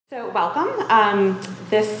So welcome.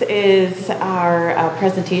 This is our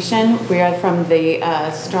presentation. We are from the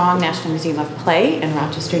Strong National Museum of Play in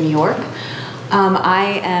Rochester, New York.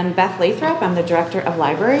 I am Beth Lathrop. I'm the Director of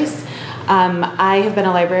Libraries. I have been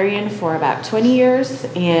a librarian for about 20 years,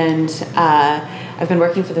 and I've been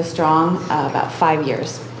working for the Strong about 5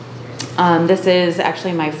 years. This is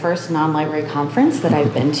actually my first non-library conference that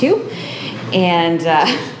I've been to,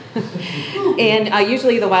 and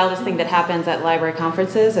usually the wildest thing that happens at library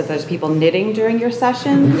conferences is there's people knitting during your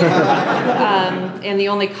sessions. And the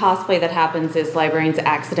only cosplay that happens is librarians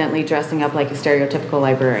accidentally dressing up like a stereotypical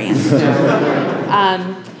librarian. So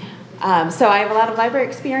I have a lot of library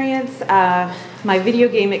experience. My video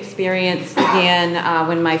game experience began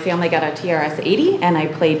when my family got a TRS-80 and I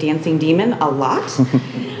played Dancing Demon a lot.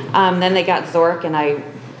 Then they got Zork and I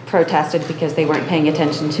protested because they weren't paying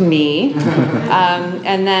attention to me.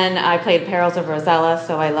 And then I played Perils of Rosella,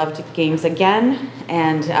 so I loved games again.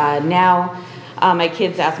 And now my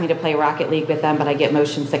kids ask me to play Rocket League with them, but I get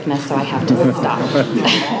motion sickness, so I have to stop.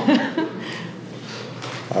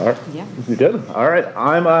 All right. Yeah. You good? All right.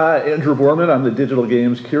 I'm Andrew Borman. I'm the digital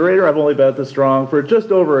games curator. I've only been at the Strong for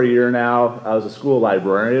just over a year now. I was a school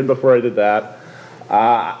librarian before I did that.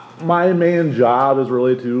 My main job is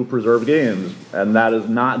really to preserve games, and that is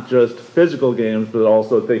not just physical games, but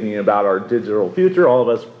also thinking about our digital future. All of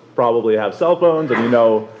us probably have cell phones, and you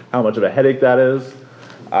know how much of a headache that is.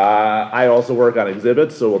 I also work on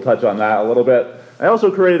exhibits, so we'll touch on that a little bit. I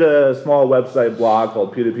also created a small website blog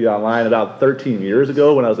called P2P Online about 13 years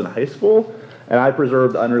ago when I was in high school, and I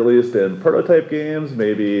preserved unreleased and prototype games,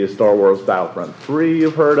 maybe Star Wars Battlefront 3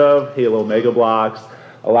 you've heard of, Halo Mega Bloks,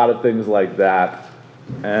 a lot of things like that.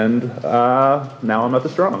 And now I'm at the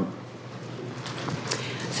Strong.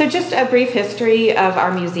 So just a brief history of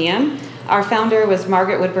our museum. Our founder was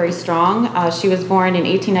Margaret Woodbury Strong. She was born in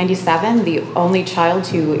 1897, the only child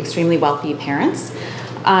to extremely wealthy parents.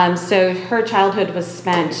 So her childhood was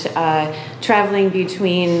spent traveling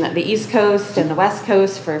between the East Coast and the West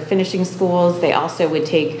Coast for finishing schools. They also would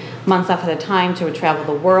take months off at a time to travel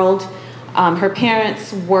the world. Her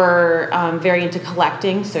parents were very into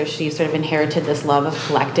collecting, so she sort of inherited this love of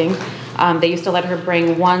collecting. They used to let her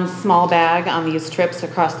bring one small bag on these trips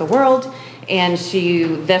across the world, and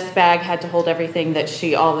this bag had to hold everything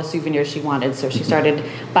all the souvenirs she wanted. So she started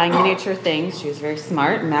buying miniature things. She was very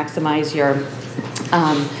smart, maximize your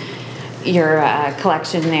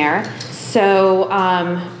collection there. So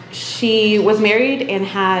she was married and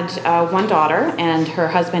had one daughter, and her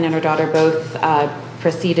husband and her daughter both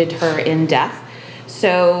preceded her in death.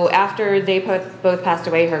 So after they both passed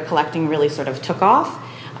away, her collecting really sort of took off.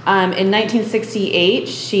 In 1968,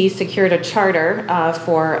 she secured a charter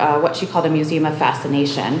for what she called a Museum of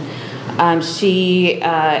Fascination.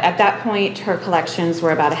 At that point, her collections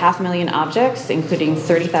were about 500,000 objects, including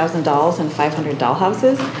 30,000 dolls and 500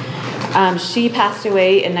 dollhouses. She passed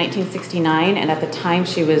away in 1969, and at the time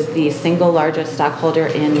she was the single largest stockholder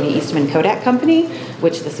in the Eastman Kodak Company,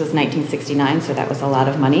 which this was 1969, so that was a lot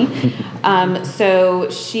of money. So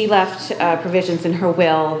she left provisions in her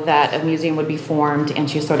will that a museum would be formed, and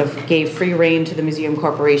she sort of gave free rein to the Museum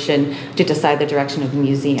Corporation to decide the direction of the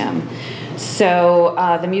museum. So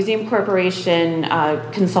the Museum Corporation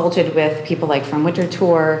consulted with people like From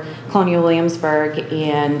Winterthur, Colonial Williamsburg,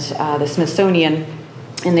 and the Smithsonian,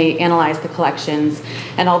 and they analyzed the collections.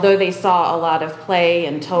 And although they saw a lot of play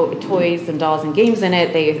and toys and dolls and games in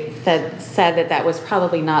it, they said that that was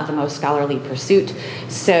probably not the most scholarly pursuit.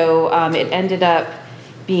 So it ended up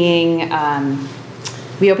being,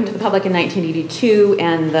 we opened to the public in 1982,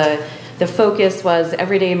 and the focus was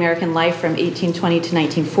everyday American life from 1820 to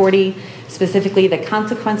 1940, specifically the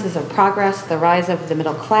consequences of progress, the rise of the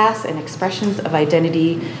middle class, and expressions of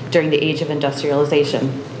identity during the age of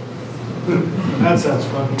industrialization. That sounds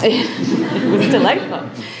fun. It was delightful.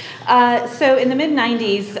 So in the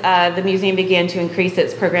mid-90s, the museum began to increase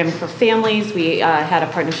its programming for families. We had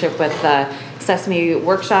a partnership with Sesame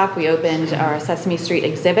Workshop. We opened our Sesame Street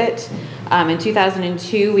exhibit. In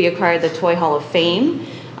 2002, we acquired the Toy Hall of Fame.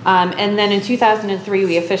 And then in 2003,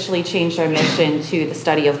 we officially changed our mission to the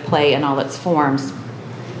study of play in all its forms.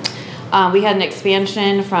 We had an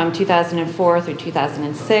expansion from 2004 through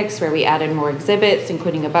 2006 where we added more exhibits,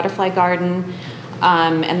 including a butterfly garden,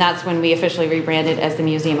 and that's when we officially rebranded as the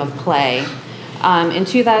Museum of Play. In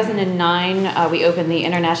 2009, we opened the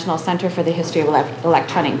International Center for the History of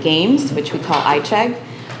Electronic Games, which we call ICHEG,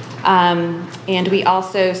 and we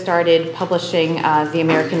also started publishing the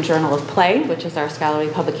American Journal of Play, which is our scholarly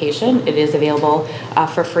publication. It is available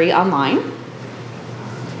for free online.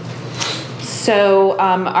 So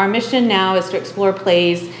our mission now is to explore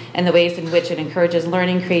plays and the ways in which it encourages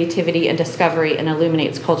learning, creativity, and discovery, and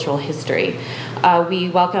illuminates cultural history.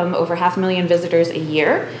 We welcome over 500,000 visitors a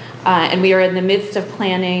year, and we are in the midst of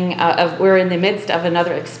planning, we're in the midst of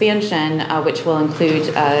another expansion, which will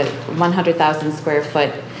include 100,000 square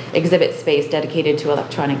foot exhibit space dedicated to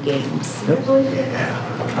electronic games.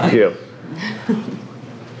 Thank you.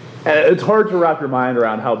 It's hard to wrap your mind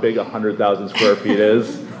around how big 100,000 square feet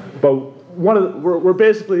is, but we're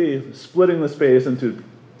basically splitting the space into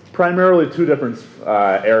primarily two different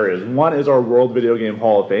areas. One is our World Video Game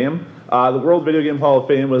Hall of Fame. The World Video Game Hall of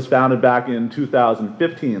Fame was founded back in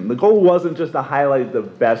 2015. The goal wasn't just to highlight the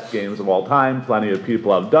best games of all time, plenty of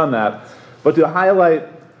people have done that, but to highlight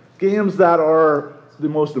games that are the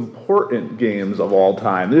most important games of all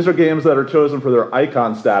time. These are games that are chosen for their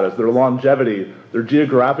icon status, their longevity, their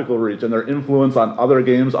geographical reach, and their influence on other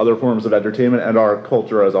games, other forms of entertainment, and our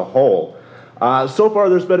culture as a whole. So far,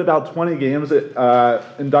 there's been about 20 games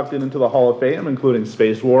inducted into the Hall of Fame, including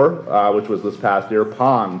Space War, which was this past year,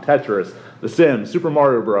 Pong, Tetris, The Sims, Super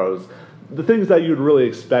Mario Bros., the things that you'd really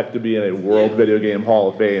expect to be in a World Video Game Hall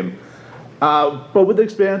of Fame. But with the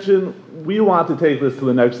expansion, we want to take this to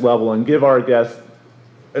the next level and give our guests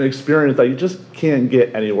an experience that you just can't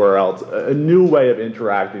get anywhere else, a new way of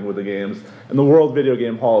interacting with the games. In the World Video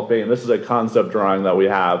Game Hall of Fame, this is a concept drawing that we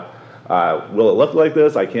have. Will it look like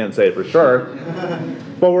this? I can't say for sure.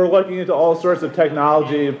 But we're looking into all sorts of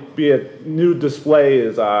technology, be it new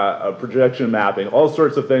displays, projection mapping, all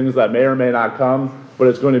sorts of things that may or may not come, but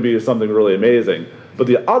it's going to be something really amazing. But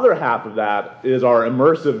the other half of that is our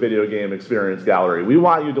immersive video game experience gallery. We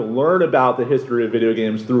want you to learn about the history of video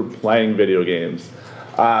games through playing video games.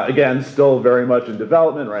 Again, still very much in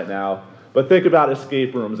development right now, but think about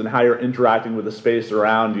escape rooms and how you're interacting with the space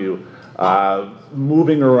around you,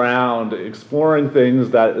 moving around, exploring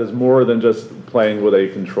things that is more than just playing with a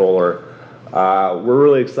controller. We're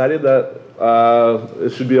really excited that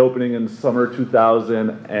it should be opening in summer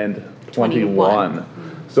 2021.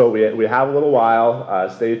 So we have a little while.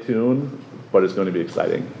 Stay tuned, but it's going to be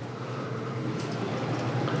exciting.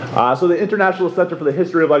 So the International Center for the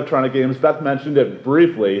History of Electronic Games, Beth mentioned it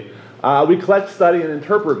briefly. We collect, study, and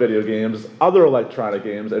interpret video games, other electronic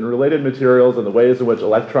games, and related materials and the ways in which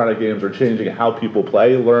electronic games are changing how people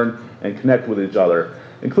play, learn, and connect with each other,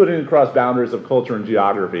 including across boundaries of culture and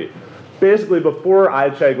geography. Basically, before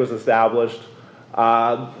iCheg was established,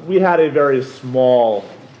 we had a very small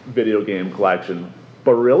video game collection.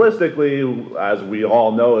 But realistically, as we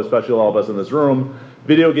all know, especially all of us in this room,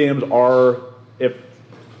 video games are, if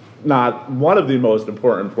not one of the most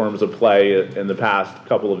important forms of play in the past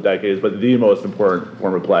couple of decades, but the most important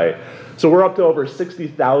form of play. So we're up to over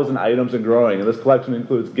 60,000 items and growing, and this collection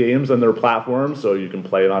includes games and their platforms, so you can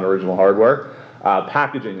play it on original hardware,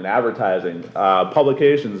 packaging and advertising,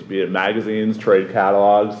 publications, be it magazines, trade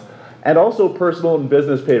catalogs, and also personal and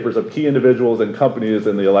business papers of key individuals and companies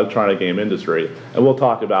in the electronic game industry. And we'll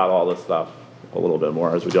talk about all this stuff a little bit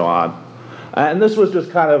more as we go on. And this was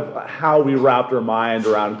just kind of how we wrapped our mind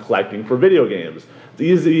around collecting for video games. It's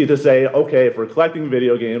easy to say, okay, if we're collecting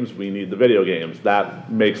video games, we need the video games.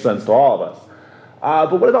 That makes sense to all of us.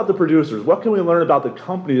 But what about the producers? What can we learn about the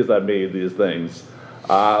companies that made these things?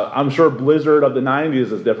 I'm sure Blizzard of the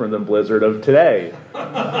 90s is different than Blizzard of today.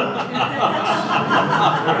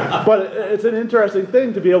 But it's an interesting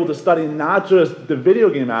thing to be able to study not just the video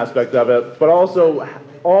game aspect of it, but also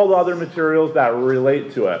all the other materials that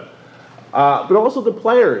relate to it. But also the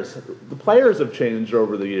players. The players have changed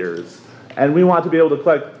over the years. And we want to be able to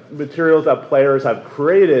collect materials that players have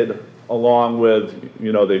created along with,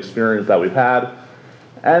 the experience that we've had,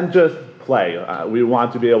 and just play. We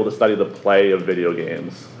want to be able to study the play of video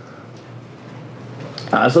games.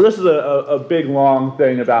 So this is a big, long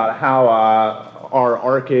thing about how our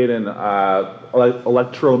arcade and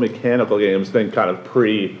electromechanical games think kind of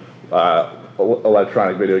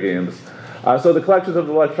pre-electronic video games. So the collections of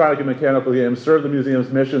electronic and mechanical games serve the museum's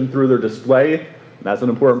mission through their display, and that's an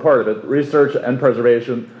important part of it, research and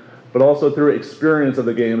preservation, but also through experience of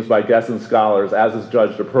the games by guests and scholars as is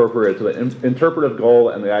judged appropriate to the interpretive goal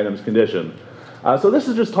and the item's condition. So this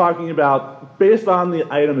is just talking about, based on the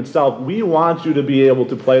item itself, we want you to be able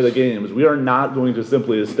to play the games. We are not going to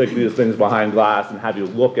simply stick these things behind glass and have you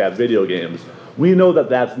look at video games. We know that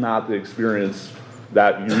that's not the experience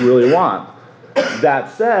that you really want. That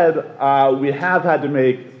said, we have had to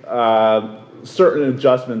make certain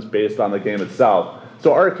adjustments based on the game itself.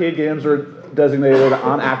 So arcade games are designated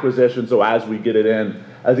on acquisition, so as we get it in,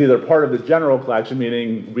 as either part of the general collection,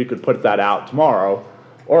 meaning we could put that out tomorrow,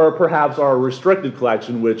 or perhaps our restricted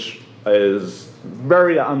collection, which is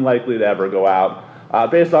very unlikely to ever go out.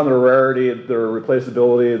 based on their rarity, their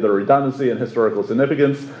replaceability, their redundancy, and historical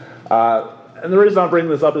significance. And the reason I'm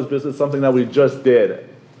bringing this up is because it's something that we just did.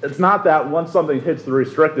 It's not that once something hits the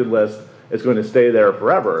restricted list, it's going to stay there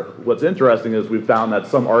forever. What's interesting is we've found that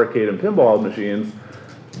some arcade and pinball machines,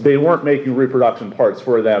 they weren't making reproduction parts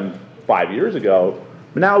for them 5 years ago,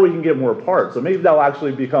 but now we can get more parts. So maybe that'll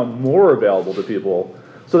actually become more available to people.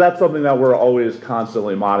 So that's something that we're always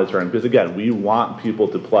constantly monitoring, because again, we want people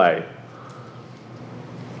to play.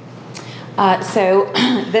 So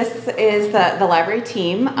this is the library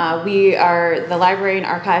team. The library and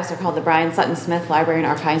archives are called the Brian Sutton-Smith Library and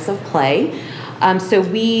Archives of Play. So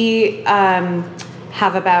we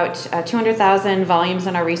have about 200,000 volumes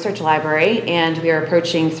in our research library, and we are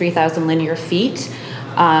approaching 3,000 linear feet,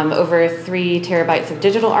 over 3 terabytes of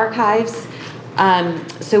digital archives.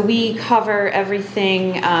 So we cover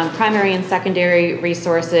everything, primary and secondary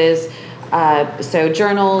resources, so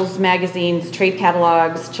journals, magazines, trade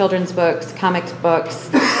catalogs, children's books, comics books,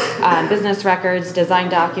 business records, design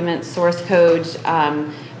documents, source code,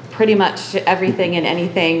 pretty much everything and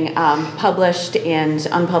anything published and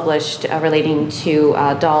unpublished relating to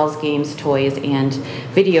dolls, games, toys, and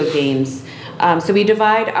video games. So we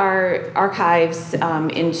divide our archives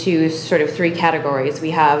into sort of 3 categories.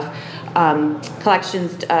 We have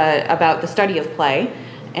collections about the study of play,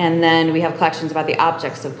 and then we have collections about the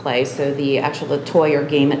objects of play, so the toy or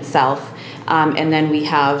game itself, and then we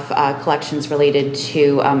have collections related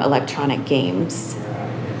to electronic games.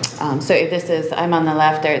 So if this is, I'm on the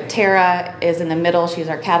left there, Tara is in the middle, she's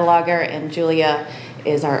our cataloger, and Julia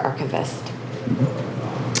is our archivist.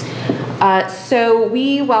 So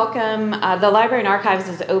we welcome, the Library and Archives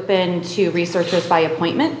is open to researchers by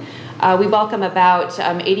appointment. We welcome about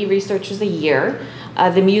 80 researchers a year.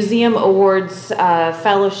 The museum awards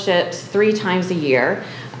fellowships 3 times a year,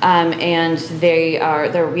 and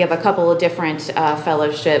we have a couple of different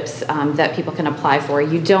fellowships that people can apply for.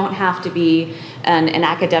 You don't have to be an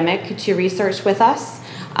academic to research with us.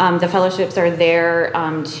 The fellowships are there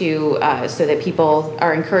so that people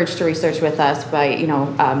are encouraged to research with us by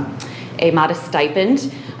a modest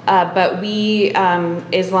stipend. But we,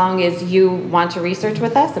 as long as you want to research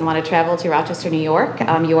with us and want to travel to Rochester, New York,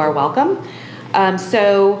 you are welcome.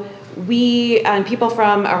 So people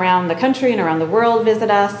from around the country and around the world visit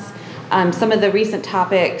us. Some of the recent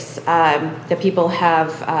topics that people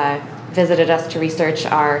have visited us to research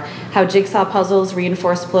are how jigsaw puzzles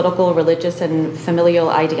reinforce political, religious, and familial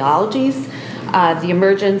ideologies, the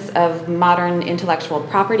emergence of modern intellectual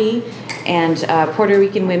property, and Puerto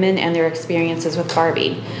Rican women and their experiences with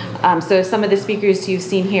Barbie. So some of the speakers you've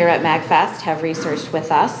seen here at MAGFest have researched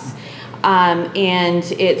with us. And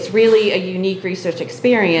it's really a unique research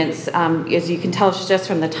experience. As you can tell just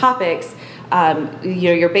from the topics,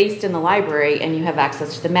 you're based in the library and you have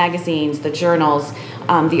access to the magazines, the journals,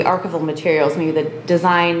 the archival materials, maybe the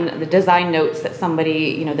design notes that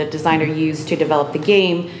somebody, the designer used to develop the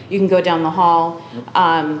game. You can go down the hall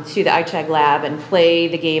to the iChag lab and play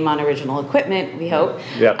the game on original equipment, we hope.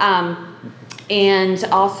 Yep. And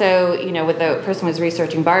also, with the person who was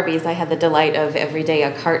researching Barbies, I had the delight of every day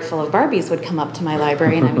a cart full of Barbies would come up to my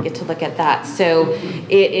library and I would get to look at that. So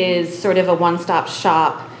it is sort of a one-stop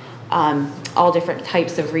shop, all different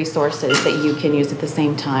types of resources that you can use at the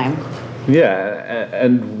same time. Yeah,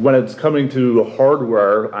 and when it's coming to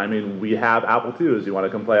hardware, I mean, we have Apple IIs. You want to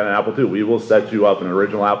come play on an Apple II, we will set you up an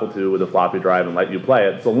original Apple II with a floppy drive and let you play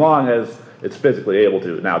it, so long as it's physically able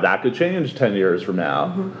to. Now, that could change 10 years from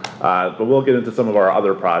now, but we'll get into some of our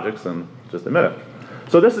other projects in just a minute.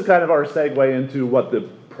 So this is kind of our segue into what the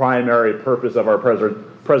primary purpose of our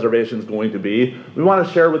preservation is going to be. We want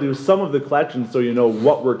to share with you some of the collections so you know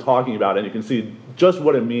what we're talking about, and you can see just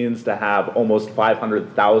what it means to have almost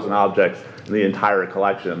 500,000 objects in the entire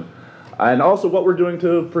collection. And also what we're doing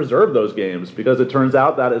to preserve those games, because it turns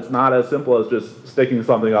out that it's not as simple as just sticking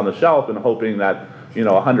something on the shelf and hoping that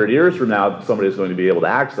 100 years from now, somebody's going to be able to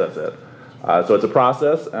access it. So it's a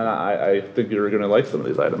process, and I think you're going to like some of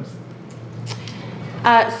these items.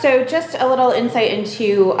 So just a little insight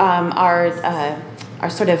into our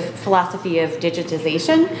sort of philosophy of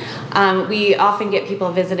digitization. We often get people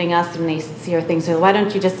visiting us and they see our things, so why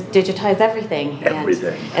don't you just digitize everything?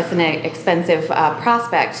 Everything. And it's an expensive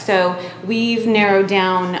prospect. So we've narrowed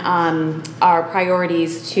down our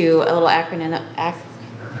priorities to a little acronym,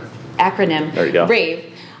 there you go.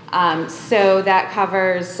 RAVE. So that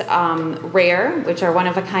covers rare, which are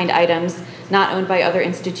one-of-a-kind items not owned by other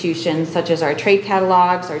institutions, such as our trade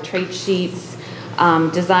catalogs, our trade sheets,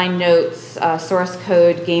 design notes, source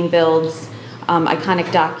code, game builds,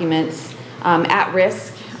 iconic documents. At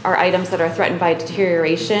risk are items that are threatened by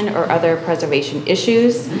deterioration or other preservation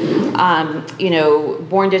issues.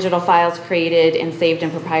 Born digital files created and saved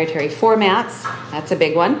in proprietary formats. That's a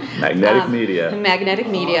big one. Magnetic media. Magnetic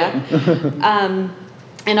media.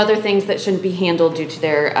 And other things that shouldn't be handled due to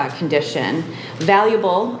their condition.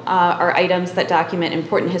 Valuable are items that document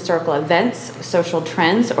important historical events, social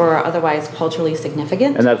trends, or are otherwise culturally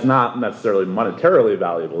significant. And that's not necessarily monetarily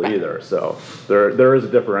valuable either, so there is a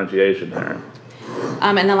differentiation there.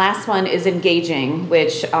 And the last one is engaging,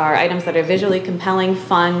 which are items that are visually compelling,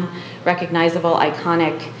 fun, recognizable,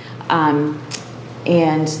 iconic,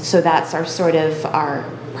 and so that's our sort of our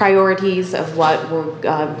priorities of what we're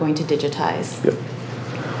going to digitize. Yep.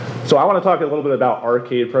 So I want to talk a little bit about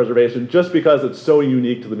arcade preservation, just because it's so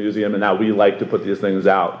unique to the museum and that we like to put these things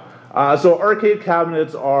out. So arcade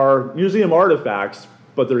cabinets are museum artifacts,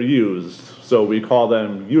 but they're used. So we call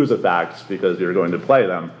them use-effects because you're going to play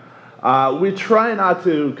them. We try not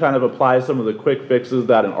to kind of apply some of the quick fixes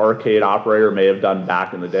that an arcade operator may have done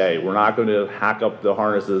back in the day. We're not going to hack up the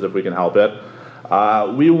harnesses if we can help it.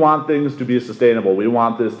 We want things to be sustainable. We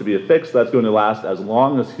want this to be a fix that's going to last as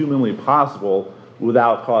long as humanly possible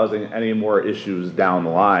without causing any more issues down the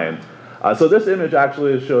line. So this image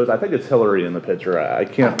actually shows, I think it's Hillary in the picture, I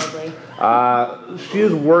can't. She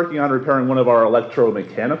is working on repairing one of our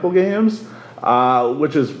electromechanical games,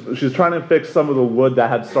 she's trying to fix some of the wood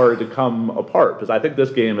that had started to come apart, because I think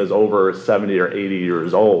this game is over 70 or 80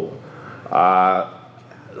 years old.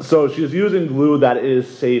 So she's using glue that is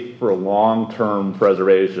safe for long-term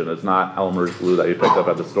preservation. It's not Elmer's glue that you picked up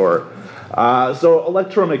at the store. So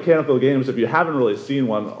electromechanical games, if you haven't really seen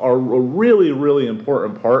one, are a really, really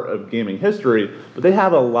important part of gaming history, but they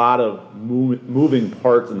have a lot of moving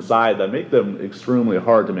parts inside that make them extremely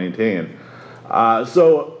hard to maintain.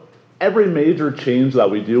 So every major change that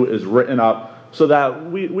we do is written up so that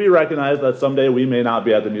we recognize that someday we may not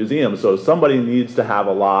be at the museum. So somebody needs to have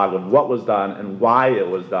a log of what was done and why it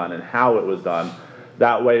was done and how it was done.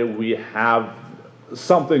 That way we have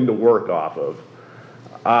something to work off of.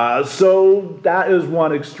 So that is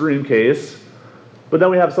one extreme case. But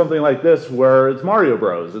then we have something like this where it's Mario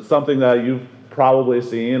Bros. It's something that you've probably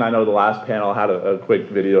seen. I know the last panel had a quick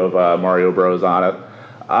video of Mario Bros on it.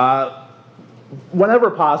 Whenever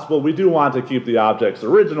possible, we do want to keep the objects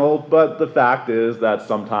original, but the fact is that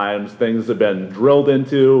sometimes things have been drilled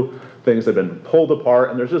into, things have been pulled apart,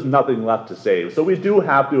 and there's just nothing left to save. So we do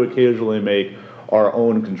have to occasionally make our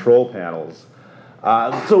own control panels.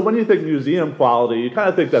 So when you think museum quality, you kind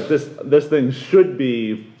of think that this thing should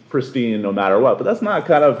be pristine no matter what, but that's not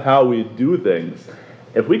kind of how we do things.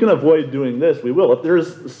 If we can avoid doing this, we will. If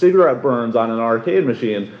there's cigarette burns on an arcade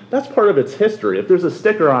machine, that's part of its history. If there's a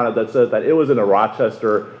sticker on it that says that it was in a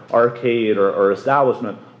Rochester arcade or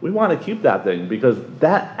establishment, we want to keep that thing because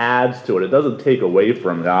that adds to it. It doesn't take away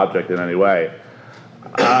from the object in any way.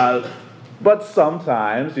 But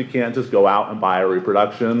sometimes you can't just go out and buy a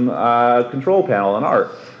reproduction control panel in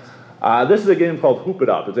art. This is a game called Hoop It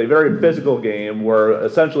Up. It's a very physical game where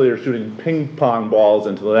essentially you're shooting ping pong balls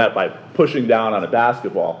into the net by pushing down on a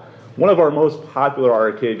basketball. One of our most popular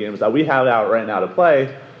arcade games that we have out right now to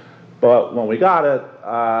play, but when we got it,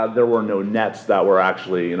 there were no nets that were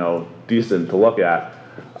actually, decent to look at.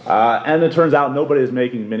 And it turns out nobody is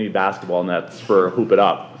making mini basketball nets for Hoop It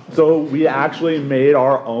Up. So we actually made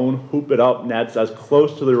our own Hoop It Up nets as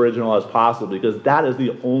close to the original as possible because that is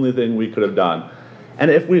the only thing we could have done.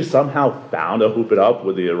 And if we somehow found a Hoop It Up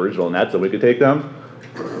with the original nets and we could take them,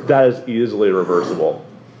 that is easily reversible.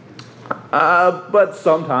 But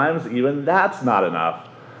sometimes even that's not enough.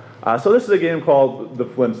 So this is a game called The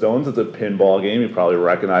Flintstones. It's a pinball game. You probably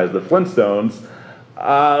recognize the Flintstones.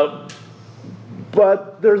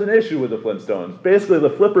 But there's an issue with the Flintstones. Basically, the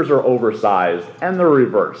flippers are oversized and they're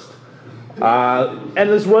reversed. And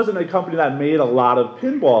this wasn't a company that made a lot of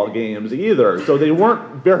pinball games either, so they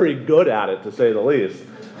weren't very good at it, to say the least.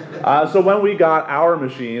 So when we got our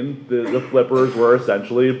machine, the flippers were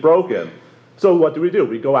essentially broken. So what do?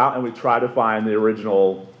 We go out and we try to find the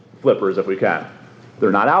original flippers if we can.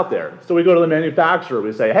 They're not out there. So we go to the manufacturer,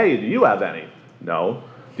 we say, hey, do you have any? No.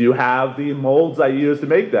 Do you have the molds I used to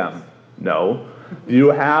make them? No. Do you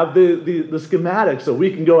have the schematics so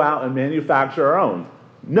we can go out and manufacture our own?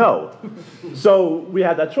 No. So we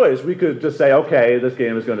had that choice. We could just say, okay, this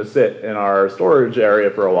game is going to sit in our storage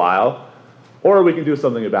area for a while, or we can do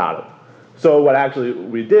something about it. So what actually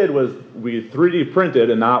we did was we 3D printed,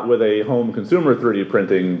 and not with a home consumer 3D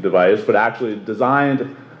printing device, but actually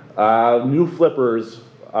designed new flippers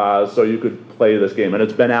so you could play this game. And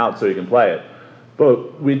it's been out so you can play it.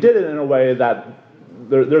 But we did it in a way that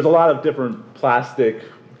there's a lot of different plastic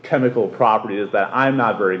chemical properties that I'm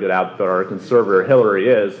not very good at, but our conservator Hillary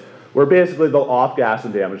is, where basically they'll off-gas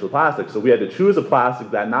and damage the plastic. So we had to choose a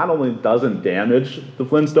plastic that not only doesn't damage the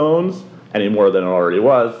Flintstones any more than it already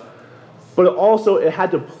was, but also it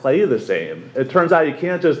had to play the same. It turns out you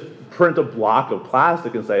can't just print a block of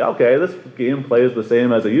plastic and say, okay, this game plays the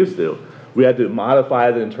same as it used to. We had to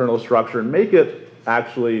modify the internal structure and make it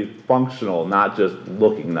actually functional, not just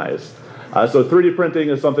looking nice. So 3D printing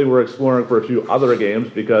is something we're exploring for a few other games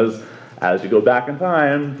because as you go back in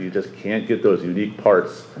time, you just can't get those unique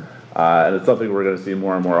parts. And it's something we're going to see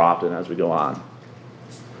more and more often as we go on.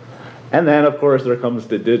 And then, of course, there comes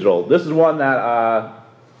to digital. This is one that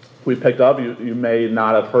we picked up. You may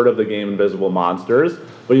not have heard of the game Invisible Monsters,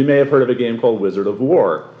 but you may have heard of a game called Wizard of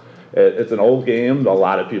War. It's an old game. A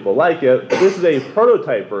lot of people like it. But this is a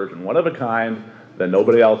prototype version, one of a kind, that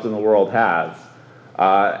nobody else in the world has.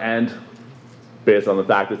 And based on the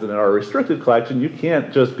fact it's in our restricted collection, you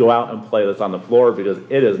can't just go out and play this on the floor because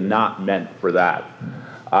it is not meant for that.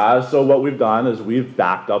 So what we've done is we've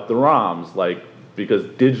backed up the ROMs, because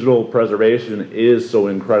digital preservation is so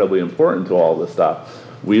incredibly important to all this stuff.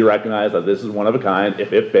 We recognize that this is one of a kind.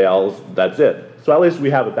 If it fails, that's it. So at least we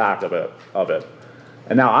have a backup of it.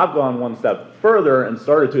 And now I've gone one step further and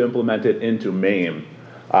started to implement it into MAME.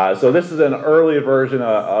 So this is an early version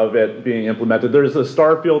of it being implemented. There's a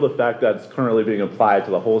Starfield effect that's currently being applied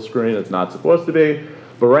to the whole screen. It's not supposed to be.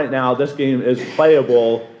 But right now, this game is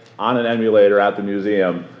playable on an emulator at the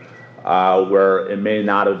museum where it may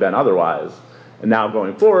not have been otherwise. And now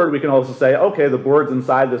going forward, we can also say, okay, the boards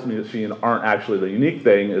inside this machine aren't actually the unique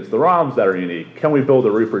thing, it's the ROMs that are unique. Can we build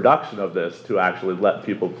a reproduction of this to actually let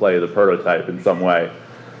people play the prototype in some way?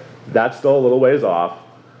 That's still a little ways off,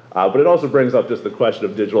 but it also brings up just the question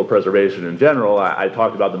of digital preservation in general. I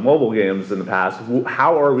talked about the mobile games in the past.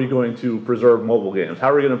 How are we going to preserve mobile games? How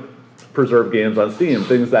are we going to preserve games on Steam,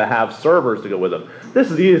 things that have servers to go with them? This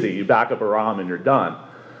is easy, you back up a ROM and you're done.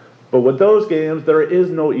 But with those games, there is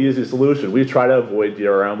no easy solution. We try to avoid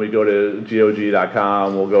DRM. We go to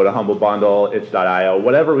GOG.com, we'll go to Humble Bundle, itch.io,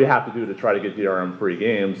 whatever we have to do to try to get DRM-free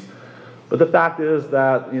games. But the fact is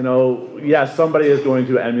that, yes, somebody is going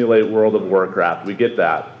to emulate World of Warcraft. We get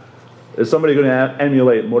that. Is somebody going to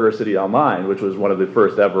emulate Motor City Online, which was one of the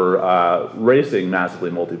first ever racing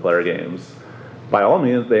massively multiplayer games? By all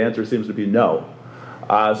means, the answer seems to be no.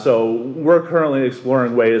 So we're currently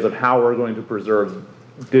exploring ways of how we're going to preserve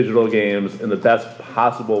digital games in the best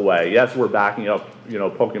possible way. Yes, we're backing up,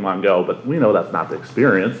 Pokemon Go, but we know that's not the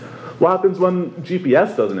experience. What happens when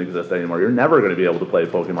GPS doesn't exist anymore? You're never going to be able to play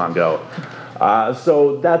Pokemon Go.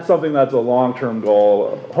 So that's something that's a long-term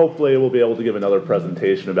goal. Hopefully we'll be able to give another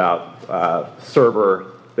presentation about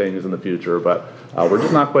server things in the future, but we're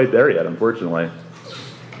just not quite there yet, unfortunately.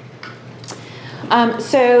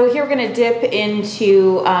 So here we're going to dip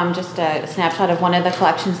into just a snapshot of one of the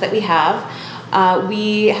collections that we have.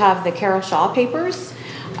 We have the Carol Shaw papers.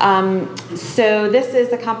 So this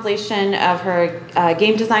is a compilation of her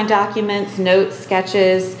game design documents, notes,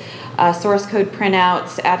 sketches, source code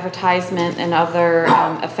printouts, advertisement, and other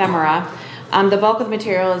ephemera. The bulk of the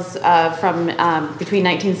material is from between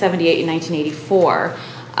 1978 and 1984.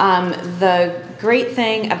 The great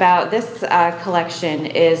thing about this collection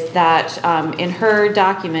is that in her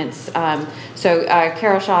documents,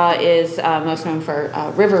 Carol Shaw is most known for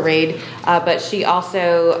River Raid, but she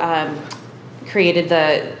also created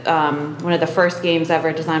one of the first games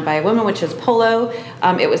ever designed by a woman, which is Polo.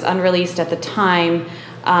 It was unreleased at the time.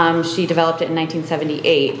 She developed it in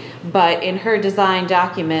 1978, but in her design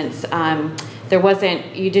documents,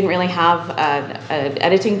 you didn't really have an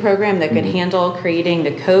editing program that could handle creating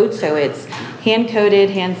the code, so it's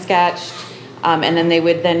hand-coded, hand-sketched, and then they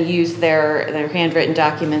would then use their handwritten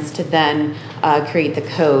documents to then create the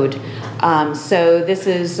code. So this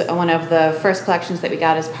is one of the first collections that we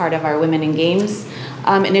got as part of our Women in Games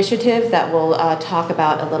initiative that we'll talk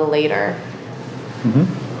about a little later.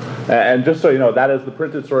 Mm-hmm. And just so you know, that is the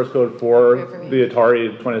printed source code for the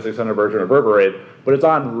Atari 2600 version of River Raid, but it's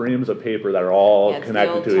on reams of paper that are all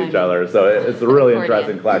connected to each other, so it's a really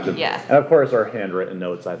interesting collection. Yeah. And of course our handwritten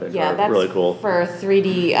notes, I think, are really cool. For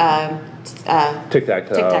 3D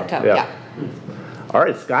tic-tac-toe. Tic-tac-toe, yeah. All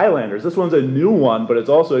right, Skylanders. This one's a new one, but it's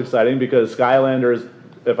also exciting because Skylanders,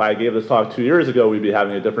 if I gave this talk 2 years ago, we'd be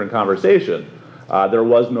having a different conversation. There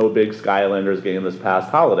was no big Skylanders game this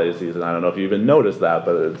past holiday season. I don't know if you even noticed that,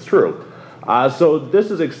 but it's true. So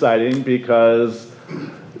this is exciting because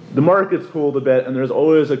the market's cooled a bit, and there's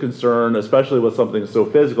always a concern, especially with something so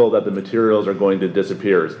physical, that the materials are going to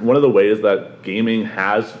disappear. One of the ways that gaming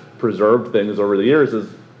has preserved things over the years is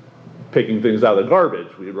picking things out of the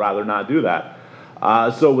garbage. We'd rather not do that.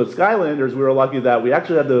 So with Skylanders, we were lucky that we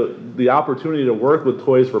actually had the opportunity to work with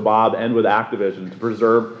Toys for Bob and with Activision to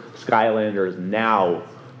preserve Skylanders now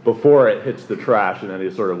before it hits the trash in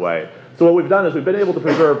any sort of way. So what we've done is we've been able to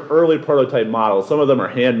preserve early prototype models. Some of them are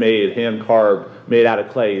handmade, hand-carved, made out of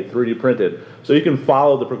clay, 3D printed. So you can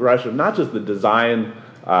follow the progression, not just the design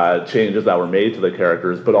changes that were made to the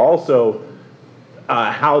characters, but also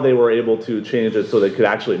how they were able to change it so they could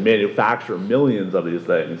actually manufacture millions of these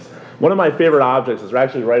things. One of my favorite objects is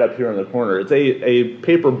actually right up here in the corner. It's a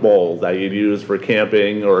paper bowl that you'd use for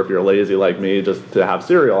camping, or if you're lazy like me, just to have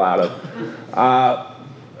cereal out of.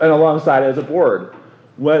 And alongside it is a board.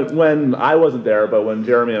 When I wasn't there, but when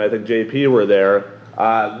Jeremy and I think JP were there,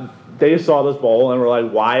 they saw this bowl and were like,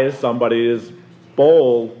 why is somebody's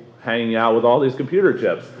bowl hanging out with all these computer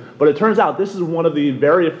chips? But it turns out this is one of the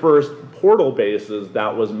very first portal bases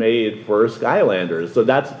that was made for Skylanders. So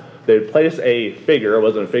they place a figure, it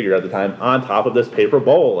wasn't a figure at the time, on top of this paper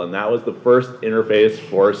bowl, and that was the first interface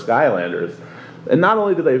for Skylanders. And not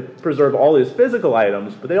only did they preserve all these physical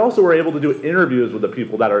items, but they also were able to do interviews with the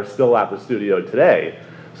people that are still at the studio today.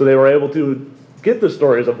 So they were able to get the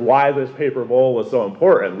stories of why this paper bowl was so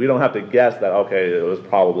important. We don't have to guess that, okay, it was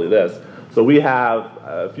probably this. So we have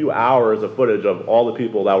a few hours of footage of all the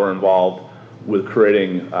people that were involved with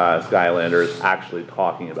creating Skylanders actually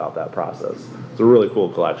talking about that process. It's a really cool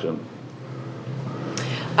collection.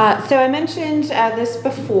 So I mentioned this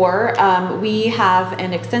before. We have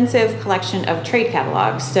an extensive collection of trade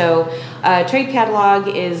catalogs. So trade catalog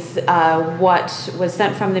is what was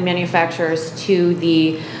sent from the manufacturers to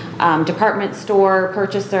the department store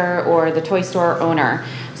purchaser or the toy store owner.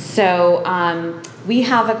 So we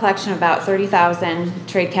have a collection of about 30,000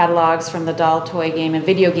 trade catalogs from the doll, toy, game, and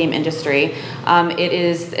video game industry. It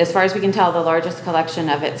is, as far as we can tell, the largest collection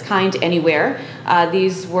of its kind anywhere.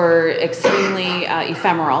 These were extremely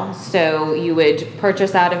ephemeral, so you would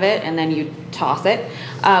purchase out of it and then you toss it.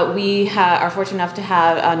 We are fortunate enough to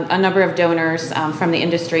have a number of donors from the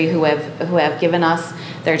industry who have given us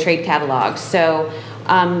their trade catalogs. So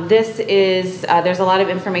this is, there's a lot of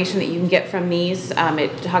information that you can get from these.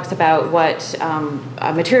 It talks about what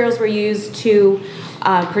materials were used to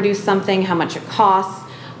produce something, how much it costs,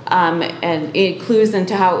 and it clues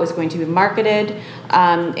into how it was going to be marketed.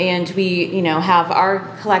 And we, have our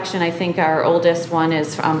collection. I think our oldest one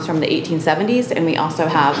is from the 1870s, and we also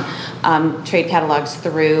have trade catalogs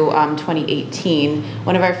through 2018.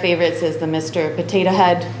 One of our favorites is the Mr. Potato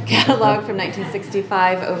Head catalog from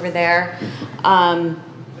 1965 over there.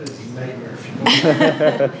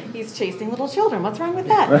 He's chasing little children. What's wrong with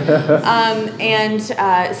that? And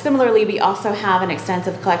similarly, we also have an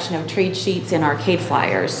extensive collection of trade sheets and arcade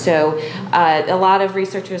flyers. So a lot of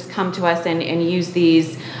researchers come to us and use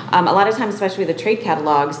these. A lot of times, especially the trade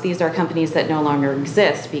catalogs, these are companies that no longer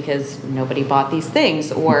exist because nobody bought these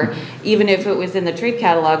things. Or even if it was in the trade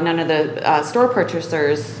catalog, none of the store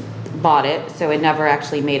purchasers bought it, so it never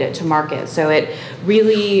actually made it to market. So it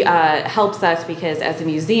really helps us because as a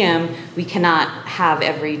museum, we cannot have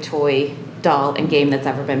every toy, doll, and game that's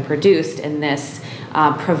ever been produced, and this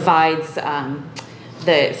provides,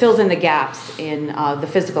 fills in the gaps in the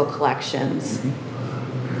physical collections.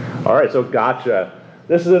 All right, so gotcha.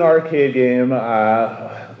 This is an arcade game.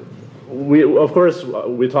 Of course,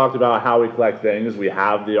 we talked about how we collect things. We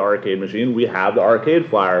have the arcade machine. We have the arcade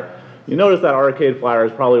flyer. You notice that arcade flyer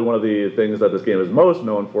is probably one of the things that this game is most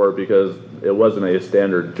known for because it wasn't a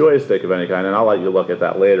standard joystick of any kind, and I'll let you look at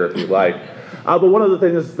that later if you'd like. But one of the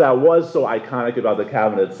things that was so iconic about the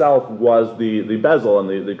cabinet itself was the bezel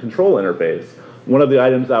and the control interface. One of the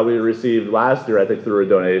items that we received last year, I think through a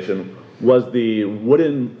donation, was the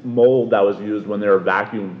wooden mold that was used when they were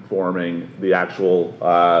vacuum forming the actual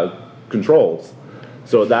controls.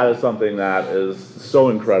 So that is something that is so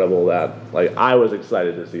incredible that I was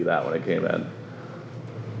excited to see that when it came in.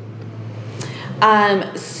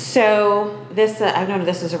 So this, I know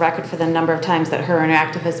this is a record for the number of times that Her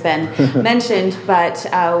Interactive has been mentioned, but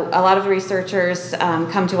a lot of researchers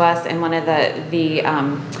come to us, and one of the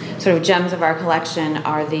sort of gems of our collection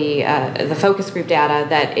are the focus group data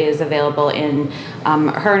that is available in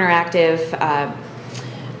Her Interactive.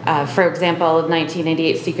 For example,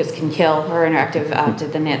 1998 Secrets Can Kill. Her Interactive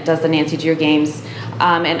does the Nancy Drew games.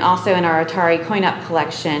 And also in our Atari coin-up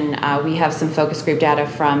collection, we have some focus group data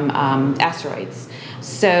from Asteroids.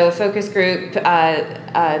 So focus group,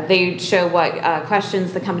 they show what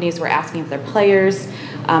questions the companies were asking of their players,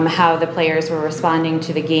 how the players were responding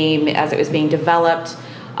to the game as it was being developed.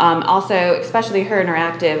 Also, especially Her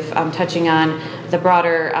Interactive, touching on the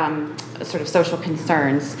broader sort of social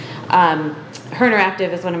concerns. Her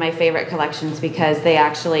Interactive is one of my favorite collections because they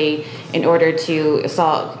actually, in order to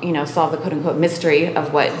solve the quote-unquote mystery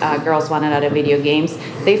of what girls wanted out of video games,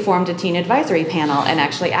 they formed a teen advisory panel and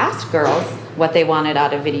actually asked girls what they wanted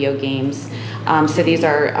out of video games. So these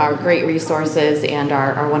are great resources and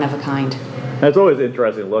are one of a kind. And it's always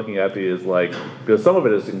interesting looking at these, like, because some of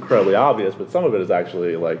it is incredibly obvious, but some of it is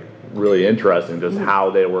actually like really interesting, just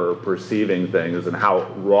how they were perceiving things and how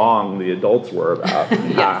wrong the adults were about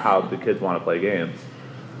how the kids want to play games.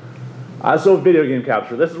 So video game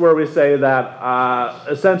capture, this is where we say that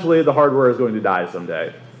essentially the hardware is going to die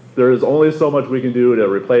someday. There's only so much we can do to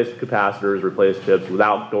replace capacitors, replace chips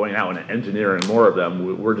without going out and engineering more of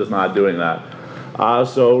them. We're just not doing that.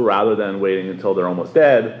 So rather than waiting until they're almost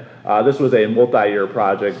dead, this was a multi-year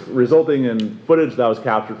project resulting in footage that was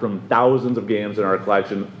captured from thousands of games in our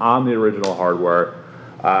collection on the original hardware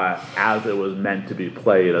as it was meant to be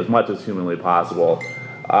played as much as humanly possible.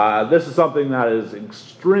 This is something that is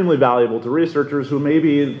extremely valuable to researchers who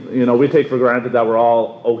maybe, we take for granted that we're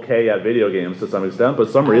all okay at video games to some extent,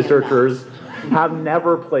 but some researchers have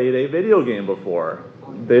never played a video game before.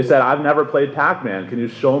 They said, I've never played Pac-Man, can you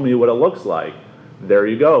show me what it looks like? There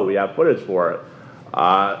you go, we have footage for it.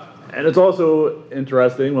 And it's also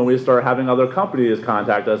interesting when we start having other companies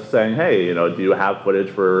contact us saying, hey, do you have footage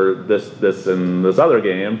for this, and this other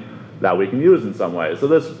game that we can use in some way? So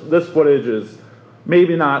this footage is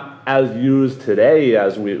maybe not as used today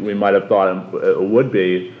as we might have thought it would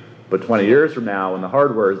be, but 20 years from now, when the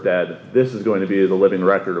hardware is dead, this is going to be the living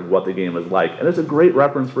record of what the game is like. And it's a great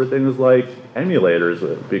reference for things like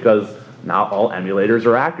emulators, because not all emulators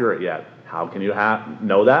are accurate yet. How can you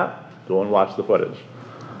know that? Go and watch the footage.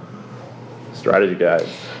 Strategy guide.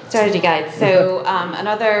 Strategy guide. So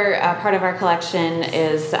another part of our collection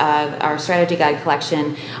is our strategy guide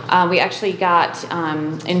collection. We actually got,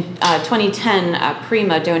 in 2010,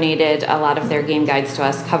 Prima donated a lot of their game guides to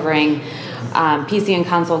us, covering PC and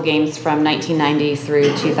console games from 1990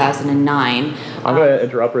 through 2009. I'm going to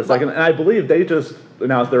interrupt for a second. And I believe they just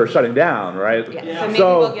announced they were shutting down, right? Yeah. So maybe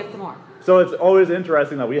we'll get some more. So it's always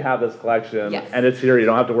interesting that we have this collection, and it's here. You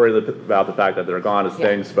don't have to worry about the fact that they're gone. It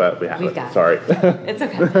stinks, but we have it. Sorry. It's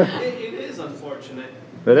okay. It is unfortunate.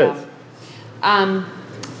 It is.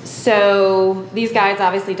 So these guides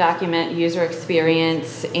obviously document user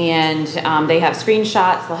experience, and they have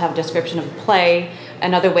screenshots. They'll have a description of play.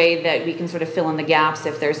 Another way that we can sort of fill in the gaps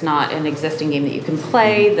if there's not an existing game that you can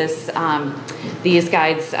play. These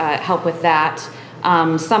guides help with that.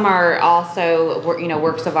 Some are also,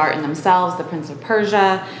 works of art in themselves. The Prince of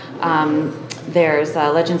Persia. There's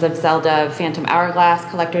Legends of Zelda Phantom Hourglass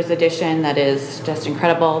Collector's Edition that is just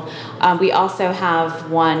incredible. We also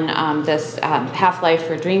have one, this Half-Life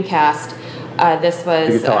for Dreamcast. This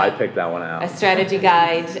was you can tell I picked that one out. A strategy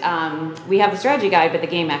guide. We have the strategy guide, but the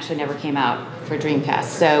game actually never came out for Dreamcast.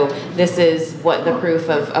 So this is the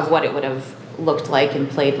proof of what it would have looked like and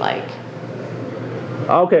played like.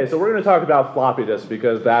 Okay, so we're going to talk about floppy disks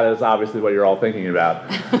because that is obviously what you're all thinking about.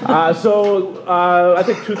 I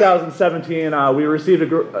think 2017, we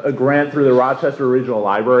received a grant through the Rochester Regional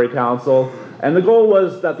Library Council, and the goal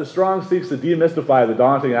was that the Strong seeks to demystify the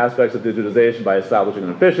daunting aspects of digitization by establishing an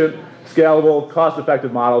efficient, scalable,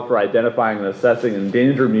 cost-effective model for identifying and assessing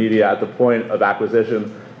endangered media at the point of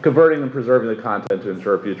acquisition, converting and preserving the content to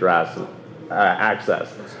ensure future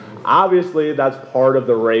access. Obviously, that's part of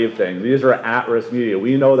the RAVE thing. These are at-risk media.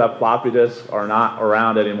 We know that floppy disks are not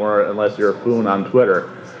around anymore unless you're a foon on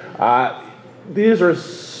Twitter. These are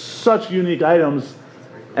such unique items,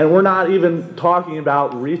 and we're not even talking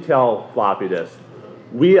about retail floppy disks.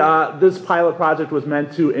 This pilot project was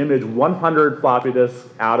meant to image 100 floppy disks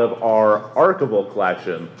out of our archival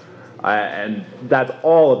collection. And that's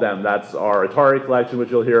all of them. That's our Atari collection, which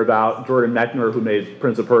you'll hear about, Jordan Mechner, who made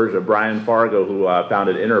Prince of Persia, Brian Fargo, who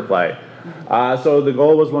founded Interplay. So the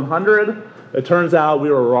goal was 100. It turns out we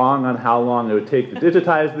were wrong on how long it would take to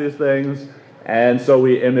digitize these things, and so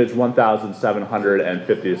we imaged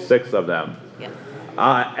 1,756 of them. Yes.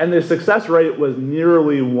 And the success rate was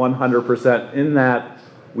nearly 100% in that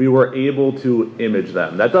we were able to image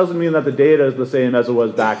them. That doesn't mean that the data is the same as it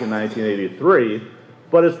was back in 1983,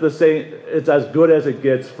 but it's the same. It's as good as it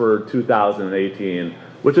gets for 2018,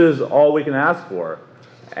 which is all we can ask for.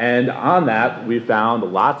 And on that, we found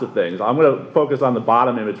lots of things. I'm going to focus on the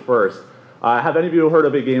bottom image first. Have any of you heard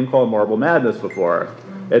of a game called Marble Madness before?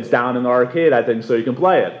 It's down in the arcade, I think, so you can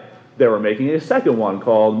play it. They were making a second one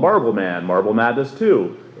called Marble Man, Marble Madness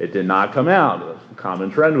 2. It did not come out. A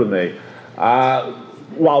common trend with me.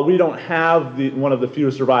 while we don't have one of the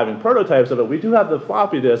few surviving prototypes of it, we do have the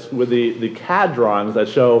floppy disk with the CAD drawings that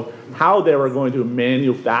show how they were going to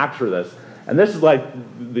manufacture this. And this is like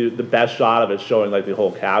the best shot of it, showing like the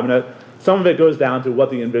whole cabinet. Some of it goes down to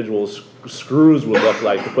what the individual screws would look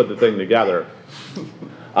like to put the thing together.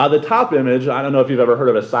 The top image, I don't know if you've ever heard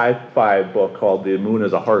of a sci-fi book called The Moon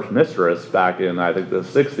is a Harsh Mistress back in, I think, the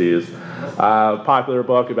 60s. Popular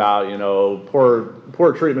book about, you know,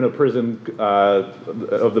 poor treatment of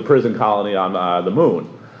the prison colony on the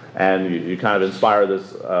moon. And you kind of inspire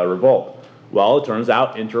this revolt. Well, it turns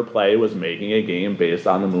out Interplay was making a game based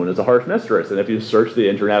on The Moon is a Harsh Mistress. And if you search the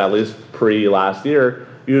internet, at least pre-last year,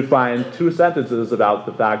 you would find 2 sentences about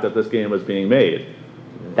the fact that this game was being made.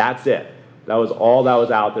 That's it. That was all that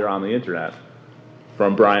was out there on the internet.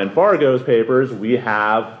 From Brian Fargo's papers, we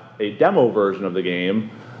have a demo version of the game,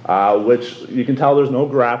 which you can tell there's no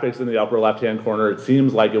graphics in the upper left-hand corner. It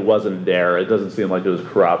seems like it wasn't there. It doesn't seem like it was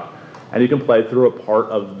corrupt. And you can play through a part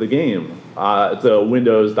of the game. It's a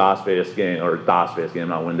Windows DOS-based game, or DOS-based game,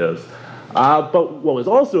 not Windows. But what was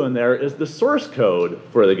also in there is the source code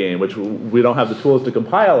for the game, which we don't have the tools to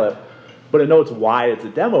compile it, but it notes why it's a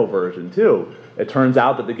demo version too. It turns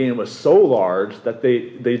out that the game was so large that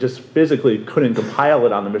they just physically couldn't compile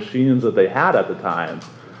it on the machines that they had at the time,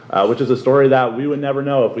 which is a story that we would never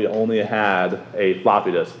know if we only had a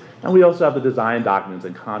floppy disk. And we also have the design documents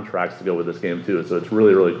and contracts to go with this game too, so it's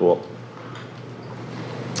really, really cool.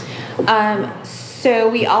 So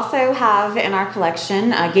we also have in our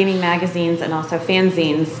collection gaming magazines and also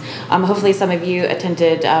fanzines. Hopefully some of you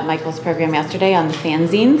attended Michael's program yesterday on the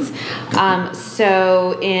fanzines.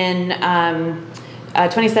 So in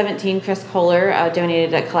 2017, Chris Kohler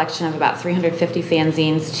donated a collection of about 350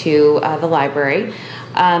 fanzines to the library.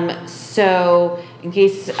 So in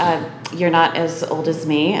case you're not as old as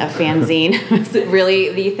me, a fanzine was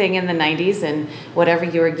really the thing in the 90s, and whatever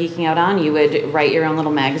you were geeking out on, you would write your own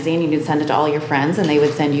little magazine, you'd send it to all your friends, and they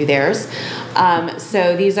would send you theirs.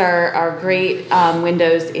 So these are great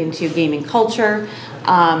windows into gaming culture.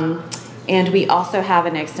 And we also have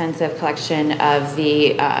an extensive collection of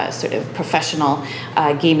the sort of professional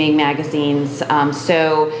gaming magazines.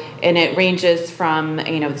 And it ranges from,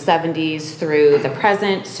 you know, the 70s through the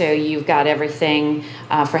present. So you've got everything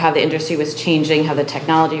for how the industry was changing, how the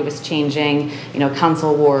technology was changing, you know,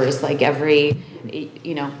 console wars, like everything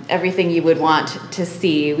you would want to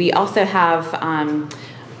see. We also have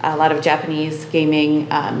a lot of Japanese gaming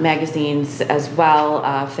magazines as well,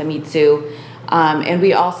 Famitsu. And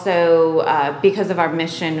we also, because of our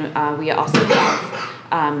mission, we also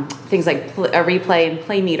have things like a replay and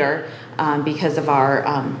play meter because of our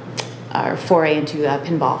foray into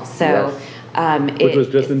pinball. So, yes. Which was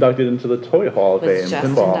just inducted into the Toy Hall of Fame. Was just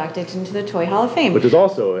inducted into the Toy Hall of Fame. Which is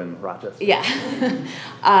also in Rochester.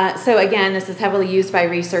 Yeah. So again, this is heavily used by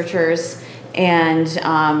researchers, and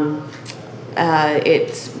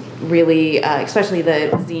it's really, especially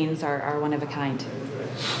the zines are one of a kind.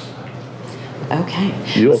 Okay.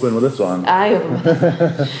 You open with this one. I open with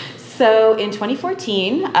this one. So in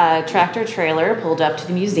 2014, a tractor trailer pulled up to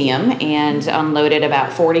the museum and unloaded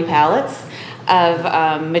about 40 pallets of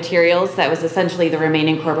materials that was essentially the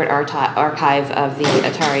remaining corporate archive of the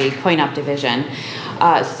Atari coin-op division.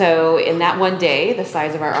 So in that one day, the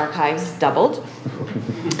size of our archives doubled.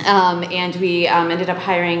 And we ended up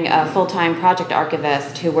hiring a full-time project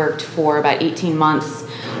archivist who worked for about 18 months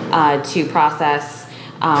to process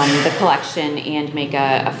the collection and make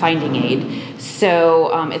a finding aid.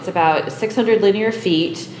 So it's about 600 linear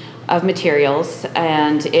feet of materials,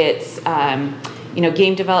 and it's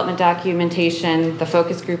game development documentation, the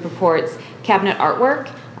focus group reports, cabinet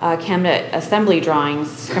artwork, cabinet assembly drawings,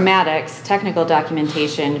 schematics, technical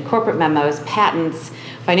documentation, corporate memos, patents,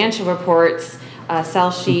 financial reports,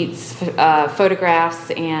 cell sheets,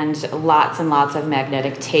 photographs, and lots of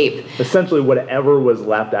magnetic tape. Essentially, whatever was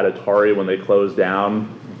left at Atari when they closed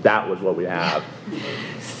down, that was what we have.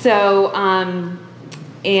 So,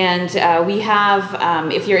 we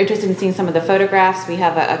have, if you're interested in seeing some of the photographs, we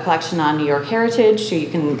have a collection on New York Heritage, so you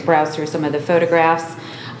can browse through some of the photographs.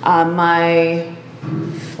 I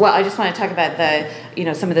just want to talk about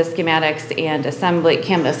some of the schematics and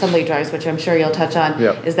cabinet assembly drawings, which I'm sure you'll touch on.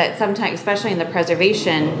 Yep. Is that sometimes, especially in the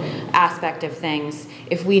preservation aspect of things,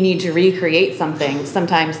 if we need to recreate something,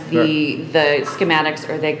 sometimes the schematics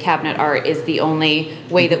or the cabinet art is the only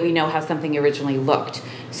way that we know how something originally looked.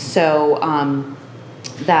 So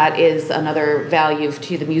that is another value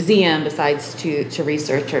to the museum besides to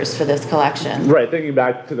researchers for this collection. Right, thinking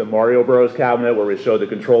back to the Mario Bros. Cabinet where we showed the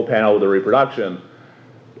control panel with the reproduction,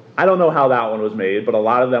 I don't know how that one was made, but a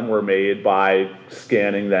lot of them were made by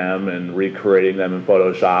scanning them and recreating them in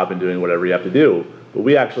Photoshop and doing whatever you have to do. But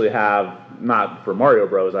we actually have, not for Mario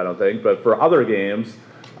Bros, I don't think, but for other games,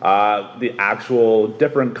 the actual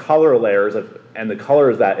different color layers and the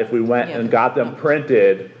colors that if we went and got them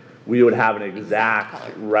printed, we would have an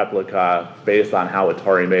exact replica based on how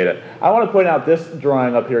Atari made it. I want to point out this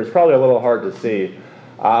drawing up here is probably a little hard to see,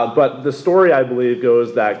 but the story, I believe,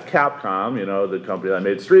 goes that Capcom, you know, the company that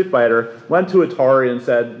made Street Fighter, went to Atari and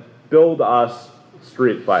said, build us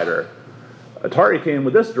Street Fighter. Atari came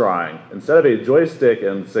with this drawing. Instead of a joystick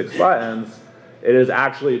and 6 buttons, it is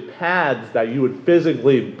actually pads that you would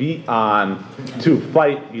physically beat on to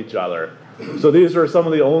fight each other. So these are some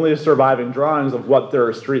of the only surviving drawings of what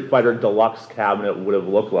their Street Fighter Deluxe cabinet would have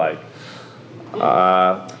looked like.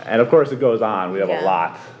 And of course it goes on, we have a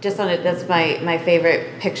lot. Just on it, that's my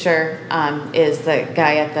favorite picture, is the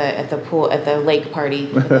guy at the pool, at the lake party,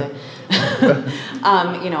 the,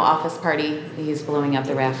 you know, office party. He's blowing up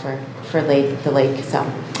the raft for the lake, so.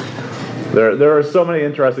 There are so many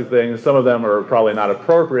interesting things. Some of them are probably not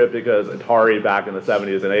appropriate because Atari back in the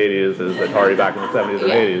 70s and 80s is Atari back in the 70s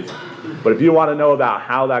and 80s. But if you want to know about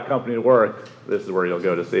how that company worked, this is where you'll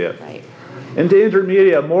go to see it. Right. Endangered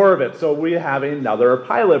media, more of it. So we have another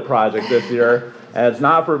pilot project this year, and it's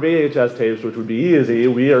not for VHS tapes, which would be easy.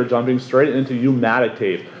 We are jumping straight into U-matic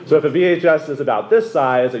tape. So if a VHS is about this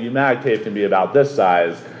size, a U-matic tape can be about this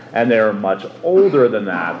size, and they're much older than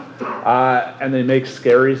that. And they make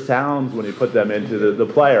scary sounds when you put them into the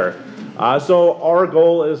player. So our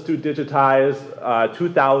goal is to digitize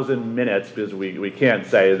 2,000 minutes, because we can't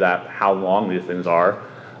say that how long these things are,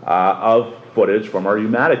 of footage from our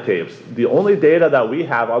U-matic tapes. The only data that we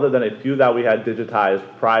have, other than a few that we had digitized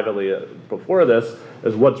privately before this,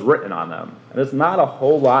 is what's written on them. And it's not a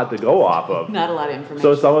whole lot to go off of. Not a lot of information.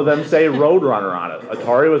 So some of them say Roadrunner on it.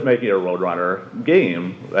 Atari was making a Roadrunner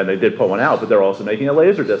game, and they did put one out, but they're also making a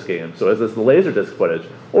Laserdisc game. So is this the Laserdisc footage?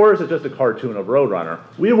 Or is it just a cartoon of Roadrunner?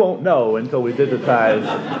 We won't know until we digitize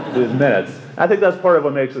these minutes. I think that's part of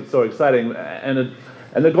what makes it so exciting.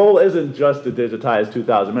 And the goal isn't just to digitize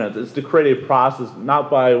 2,000 minutes. It's to create a process not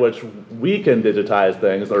by which we can digitize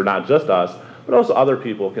things, or not just us, but also other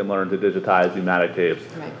people can learn to digitize U-matic tapes.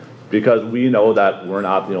 Right. Because we know that we're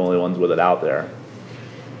not the only ones with it out there.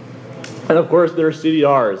 And of course, there's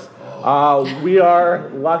CDRs. We are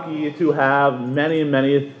lucky to have many,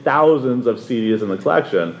 many thousands of CDs in the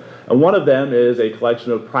collection. And one of them is a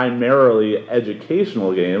collection of primarily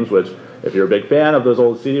educational games, which, if you're a big fan of those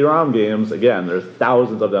old CD-ROM games, again, there's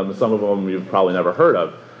thousands of them. Some of them you've probably never heard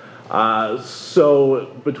of. So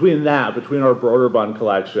between our Broderbund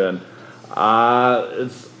collection,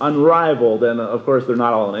 it's unrivaled, and of course they're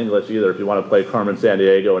not all in English either. If you want to play Carmen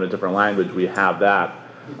Sandiego in a different language, we have that.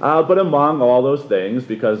 But among all those things,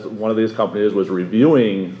 because one of these companies was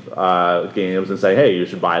reviewing games and say, hey, you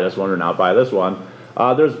should buy this one or not buy this one,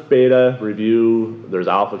 there's beta, review, there's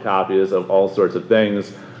alpha copies of all sorts of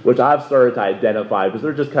things, which I've started to identify because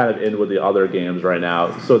they're just kind of in with the other games right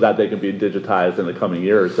now so that they can be digitized in the coming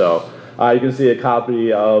year or so. You can see a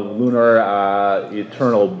copy of Lunar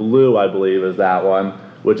Eternal Blue, I believe is that one,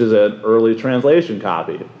 which is an early translation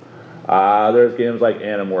copy. There's games like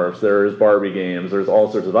Animorphs, there's Barbie games, there's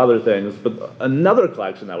all sorts of other things. But another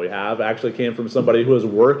collection that we have actually came from somebody who was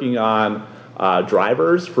working on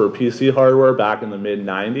drivers for PC hardware back in the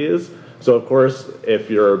mid-90s. So of course,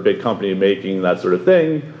 if you're a big company making that sort of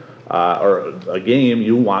thing, or a game,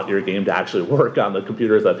 you want your game to actually work on the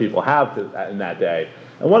computers that people have in that day.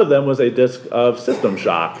 And one of them was a disc of System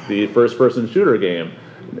Shock, the first-person shooter game.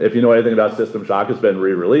 If you know anything about System Shock, it's been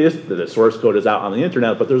re-released, the source code is out on the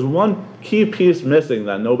internet, but there's one key piece missing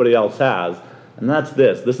that nobody else has, and that's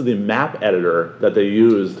this. This is the map editor that they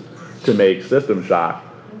used to make System Shock.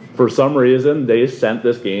 For some reason, they sent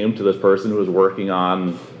this game to this person who was working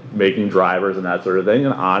on making drivers and that sort of thing,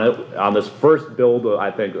 and on this first build,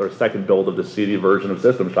 I think, or second build of the CD version of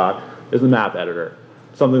System Shock, is the map editor.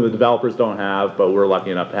 Something the developers don't have, but we're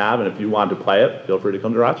lucky enough to have, and if you want to play it, feel free to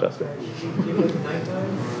come to Rochester.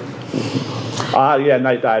 Yeah,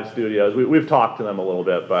 Night Dive Studios. We've talked to them a little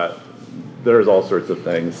bit, but there's all sorts of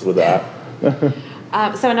things with that.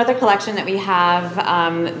 So another collection that we have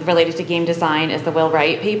related to game design is the Will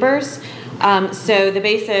Wright papers. So the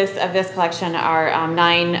basis of this collection are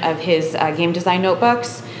 9 of his game design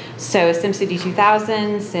notebooks. So SimCity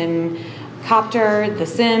 2000, SimCopter, The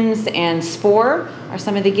Sims, and Spore are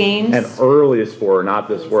some of the games. And early Spore, not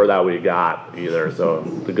the Spore that we got either, so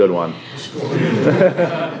the good one.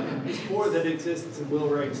 The Spore that exists in Will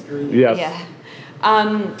Wright's dream. Yes. Yeah.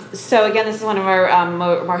 So again, this is one of our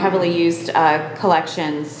more heavily used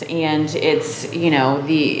collections, and it's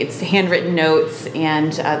it's handwritten notes,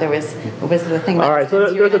 and what was the thing? All right,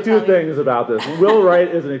 so there's a few things about this. Will Wright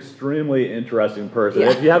is an extremely interesting person.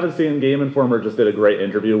 Yeah. If you haven't seen, Game Informer just did a great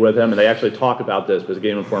interview with him, and they actually talk about this because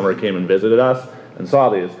Game Informer came and visited us and saw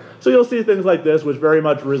these. So you'll see things like this, which very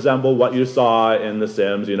much resemble what you saw in The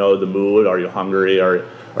Sims. The mood, are you hungry, are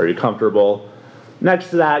you comfortable?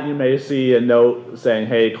 Next to that, you may see a note saying,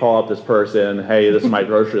 hey, call up this person, hey, this is my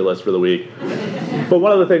grocery list for the week. But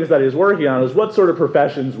one of the things that he's working on is what sort of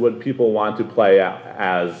professions would people want to play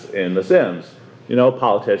as in The Sims?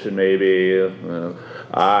 Politician maybe,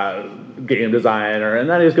 game designer, and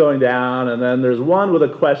then he's going down, and then there's one with a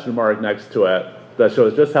question mark next to it that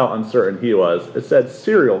shows just how uncertain he was. It said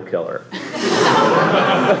serial killer.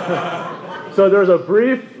 So there's a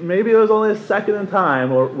brief, maybe it was only a second in time,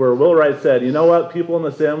 where Will Wright said, you know what, people in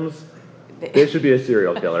The Sims, they should be a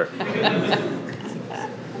serial killer.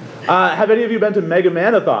 Have any of you been to Mega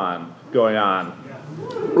Manathon going on?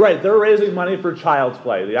 Right, they're raising money for Child's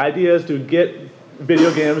Play. The idea is to get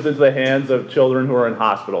video games into the hands of children who are in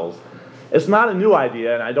hospitals. It's not a new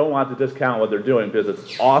idea, and I don't want to discount what they're doing because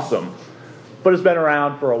it's awesome. But it's been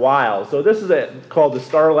around for a while. So this is called the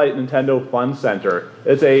Starlight Nintendo Fun Center.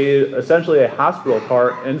 It's essentially a hospital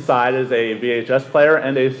cart. Inside is a VHS player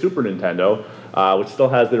and a Super Nintendo, which still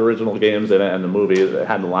has the original games in it and the movie that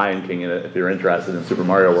had the Lion King in it, if you're interested in Super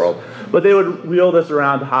Mario World. But they would wheel this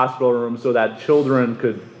around to hospital rooms so that children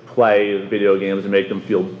could play video games and make them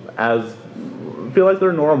feel like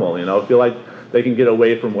they're normal, feel like they can get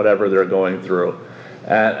away from whatever they're going through.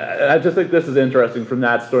 And I just think this is interesting from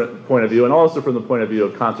that point of view, and also from the point of view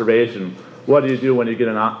of conservation. What do you do when you get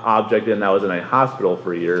an object in that was in a hospital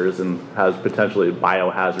for years and has potentially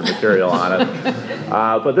biohazard material on it?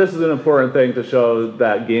 But this is an important thing to show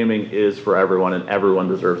that gaming is for everyone, and everyone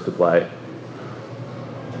deserves to play.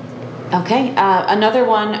 Okay, another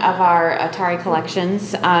one of our Atari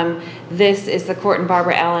collections. This is the Court and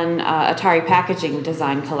Barbara Allen Atari Packaging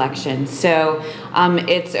Design Collection. So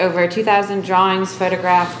it's over 2,000 drawings,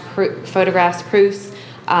 photographs, proofs,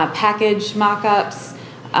 package mock-ups,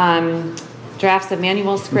 drafts of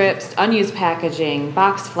manual scripts, unused packaging,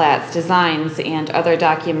 box flats, designs, and other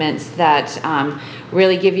documents that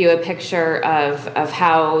really give you a picture of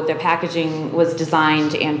how the packaging was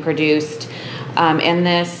designed and produced. And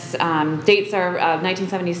this dates are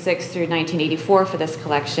 1976 through 1984 for this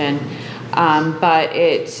collection, but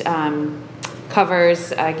it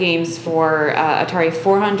covers games for Atari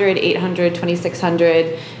 400, 800,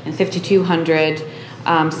 2600, and 5200,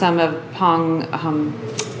 some of Pong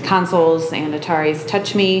consoles and Atari's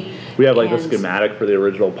Touch Me. We have the schematic for the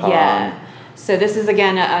original Pong. Yeah. So this is,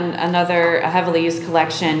 again, another heavily used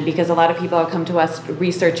collection because a lot of people have come to us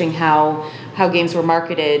researching how games were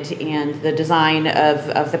marketed and the design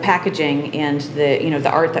of the packaging and the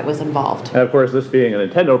art that was involved. And of course, this being a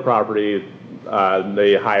Nintendo property,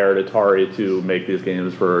 they hired Atari to make these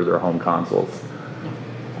games for their home consoles.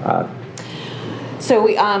 So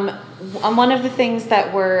we, one of the things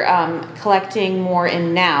that we're collecting more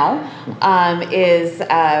in now is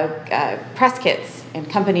press kits and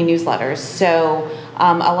company newsletters. So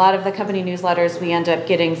a lot of the company newsletters we end up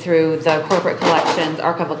getting through the corporate collections,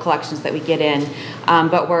 archival collections that we get in,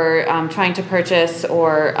 but we're trying to purchase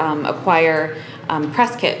or acquire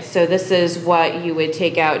press kits. So this is what you would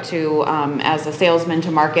take out to, as a salesman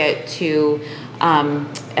to market to,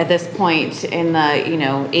 at this point in the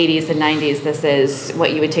 80s and 90s, this is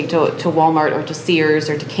what you would take to Walmart or to Sears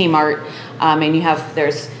or to Kmart, and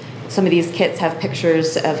there's some of these kits have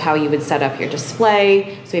pictures of how you would set up your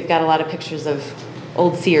display. So we've got a lot of pictures of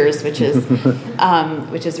old Sears, which is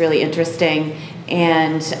really interesting.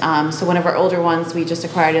 And so one of our older ones we just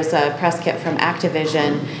acquired is a press kit from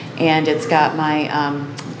Activision, and it's got my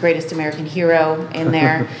Greatest American Hero in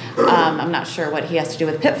there. I'm not sure what he has to do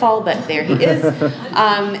with Pitfall, but there he is.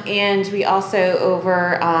 And we also,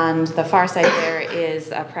 over on the far side there,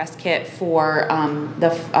 is a press kit for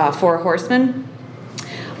the Four Horsemen,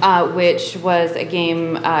 which was a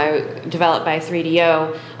game developed by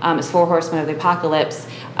 3DO. It's Four Horsemen of the Apocalypse,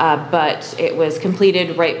 but it was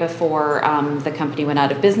completed right before the company went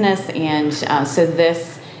out of business, and so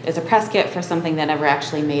this is a press kit for something that never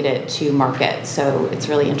actually made it to market, so it's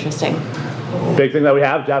really interesting. Big thing that we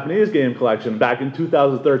have, Japanese game collection. Back in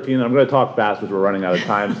 2013, I'm going to talk fast because we're running out of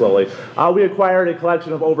time slowly, we acquired a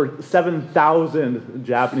collection of over 7,000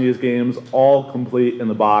 Japanese games, all complete in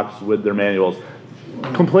the box with their manuals.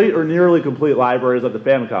 Complete or nearly complete libraries of the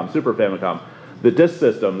Famicom, Super Famicom. the disk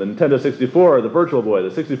system, the Nintendo 64, the Virtual Boy, the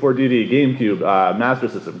 64DD, GameCube, Master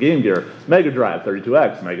System, Game Gear, Mega Drive,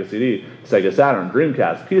 32X, Mega CD, Sega Saturn,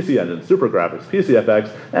 Dreamcast, PC Engine, Super Graphics, PCFX,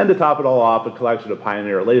 and to top it all off, a collection of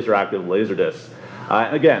Pioneer laser-active Laserdiscs.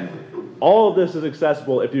 Again, all of this is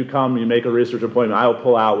accessible. If you come, you make a research appointment, I will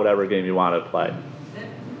pull out whatever game you want to play.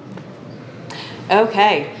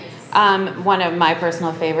 Okay. One of my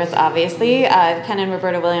personal favorites, obviously, Ken and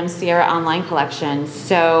Roberta Williams' Sierra Online Collection.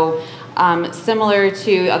 So, similar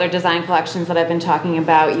to other design collections that I've been talking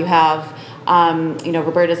about, you have,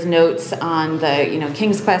 Roberta's notes on the,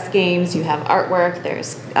 King's Quest games. You have artwork.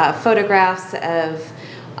 There's photographs of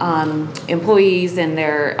employees in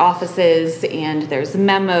their offices, and there's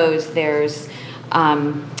memos. There's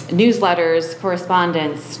newsletters,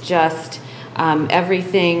 correspondence, just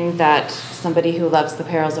everything that somebody who loves the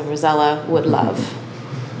perils of Rosella would love.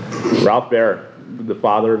 Ralph Baer, the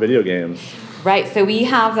father of video games. Right, so we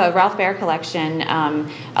have a Ralph Baer collection,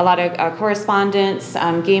 a lot of correspondence,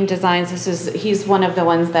 game designs. He's one of the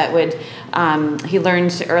ones that would, he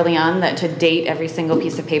learned early on that to date every single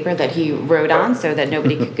piece of paper that he wrote on so that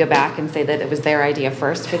nobody could go back and say that it was their idea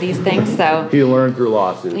first for these things. So he learned through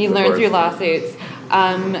lawsuits.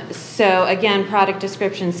 So again, product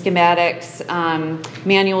description, schematics,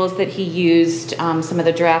 manuals that he used, some of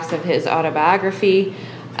the drafts of his autobiography,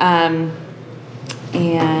 and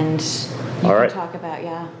you can talk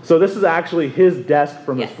about, So this is actually his desk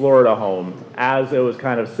from his Florida home, as it was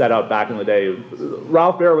kind of set up back in the day.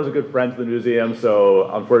 Ralph Baer was a good friend to the museum, so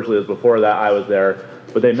unfortunately it was before that I was there.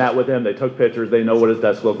 But they met with him, they took pictures, they know what his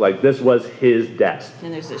desk looked like. This was his desk.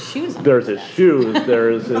 And there's his shoes on There's his shoes,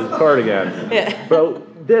 there's his cardigan. Yeah.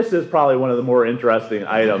 But this is probably one of the more interesting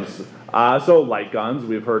items. So light guns,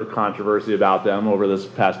 we've heard controversy about them over this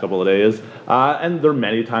past couple of days. And they're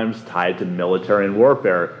many times tied to military and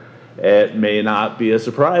warfare. It may not be a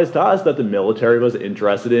surprise to us that the military was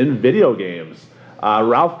interested in video games.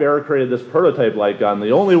 Ralph Baer created this prototype light gun,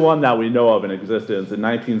 the only one that we know of in existence, in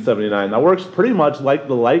 1979. That works pretty much like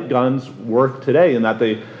the light guns work today, in that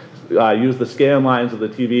they use the scan lines of the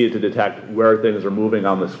TV to detect where things are moving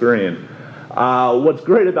on the screen. What's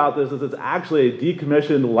great about this is it's actually a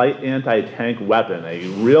decommissioned light anti-tank weapon, a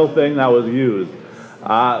real thing that was used.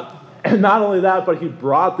 And not only that, but he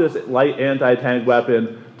brought this light anti-tank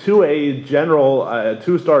weapon to a general, a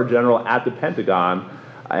two-star general at the Pentagon,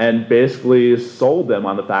 and basically sold them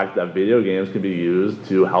on the fact that video games can be used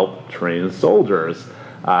to help train soldiers,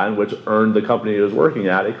 and which earned the company he was working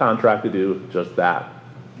at a contract to do just that.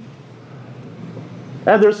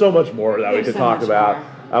 And there's so much more that we could talk about.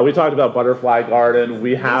 We talked about Butterfly Garden.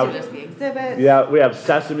 We have, these are just the exhibits. Yeah, we have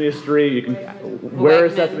Sesame Street. You can, where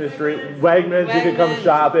is Sesame Street? Wegmans. You can come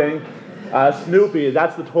shopping. Snoopy,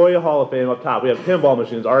 that's the Toy Hall of Fame up top. We have pinball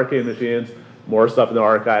machines, arcade machines, more stuff in the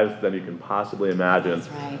archives than you can possibly imagine. That's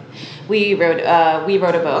right. We wrote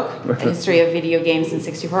a book, A History of Video Games and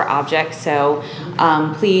 64 Objects. So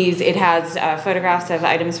please, it has photographs of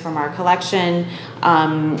items from our collection,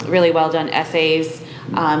 really well done essays.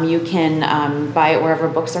 You can buy it wherever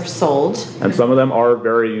books are sold. And some of them are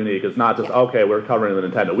very unique. It's not just, okay, we're covering the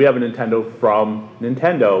Nintendo. We have a Nintendo from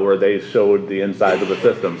Nintendo where they showed the insides of the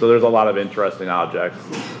system. So there's a lot of interesting objects.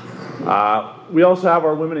 We also have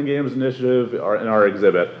our Women in Games initiative in our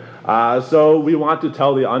exhibit. So we want to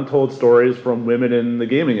tell the untold stories from women in the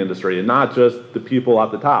gaming industry, and not just the people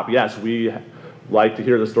at the top. Yes, we like to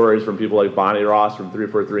hear the stories from people like Bonnie Ross from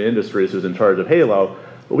 343 Industries, who's in charge of Halo.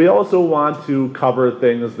 But we also want to cover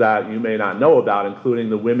things that you may not know about, including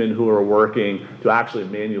the women who are working to actually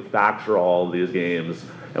manufacture all of these games.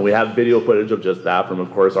 And we have video footage of just that from, of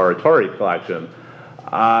course, our Atari collection.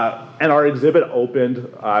 And our exhibit opened.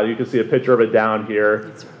 You can see a picture of it down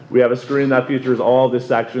here. We have a screen that features all of the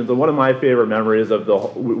sections. And one of my favorite memories of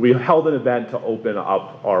we held an event to open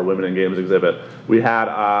up our Women in Games exhibit. We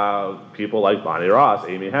had people like Bonnie Ross,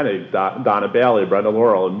 Amy Hennig, Donna Bailey, Brenda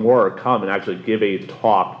Laurel, and more come and actually give a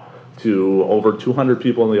talk to over 200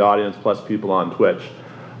 people in the audience, plus people on Twitch.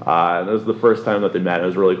 And it was the first time that they met. It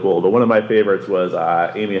was really cool. But one of my favorites was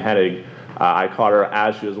Amy Hennig. I caught her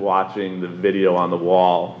as she was watching the video on the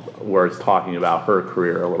wall where it's talking about her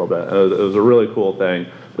career a little bit. And it was a really cool thing.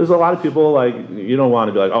 There's a lot of people, like, you don't want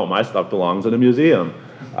to be like, oh, my stuff belongs in a museum.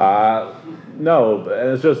 No,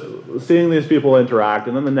 and it's just seeing these people interact.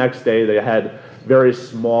 And then the next day they had very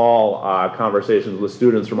small conversations with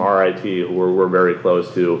students from RIT who we're very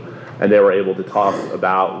close to. And they were able to talk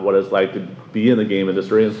about what it's like to be in the game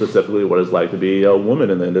industry, and specifically what it's like to be a woman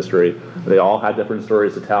in the industry. They all had different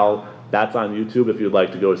stories to tell. That's on YouTube if you'd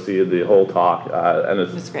like to go see the whole talk, and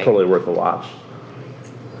it's totally worth a watch.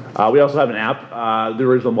 We also have an app, the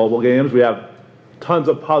original mobile games. We have tons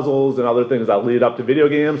of puzzles and other things that lead up to video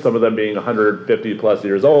games, some of them being 150 plus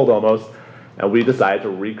years old almost, and we decided to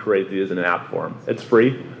recreate these in an app form. It's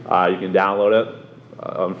free, you can download it.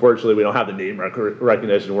 Unfortunately, we don't have the name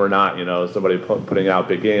recognition. We're not, somebody putting out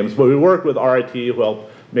big games, but we work with RIT who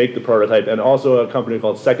helped make the prototype, and also a company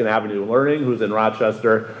called Second Avenue Learning, who's in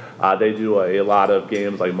Rochester. They do a lot of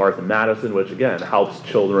games like James Madison, which again helps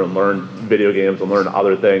children learn video games and learn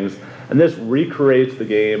other things. And this recreates the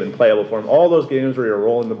game in playable form. All those games where you're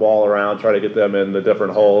rolling the ball around, trying to get them in the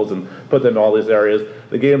different holes and put them in all these areas.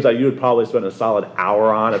 The games that you would probably spend a solid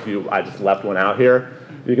hour on if I just left one out here.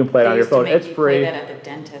 You can play it on your phone. It's free. Play that at the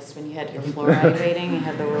dentist when you had your fluoride rating, you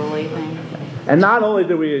had the rolly thing. And not only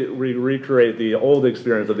did we recreate the old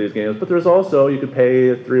experience of these games, but there's also, you could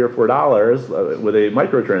pay $3 or $4 with a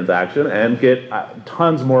microtransaction and get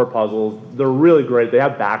tons more puzzles. They're really great. They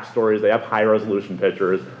have backstories. They have high resolution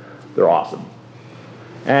pictures. They're awesome.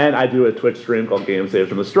 And I do a Twitch stream called Game Saves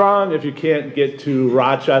from the Strong. If you can't get to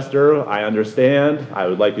Rochester, I understand. I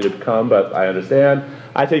would like you to come, but I understand.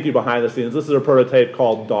 I take you behind the scenes. This is a prototype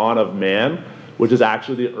called Dawn of Man, which is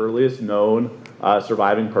actually the earliest known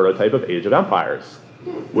surviving prototype of Age of Empires,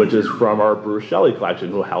 which is from our Bruce Shelley collection,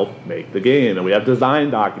 who helped make the game. And we have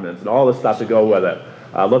design documents and all this stuff to go with it.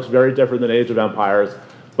 Looks very different than Age of Empires,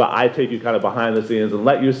 but I take you kind of behind the scenes and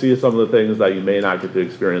let you see some of the things that you may not get to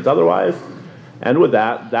experience otherwise. And with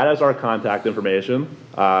that, that is our contact information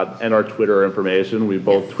and our Twitter information. We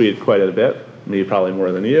both tweet quite a bit, me probably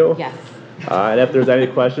more than you. Yes. And if there's any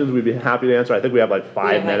questions, we'd be happy to answer. I think we have like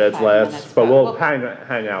 5 minutes left, but we'll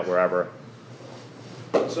hang out wherever.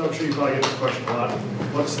 So I'm sure you probably get this question a lot.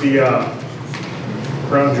 What's the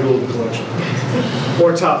crown jewel of the collection?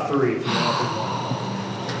 Or top 3?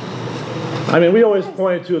 I mean, we always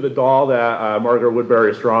point to the doll that Margaret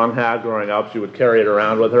Woodbury Strong had growing up. She would carry it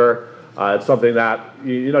around with her. It's something that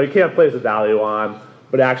you can't place a value on,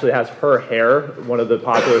 but it actually has her hair. One of the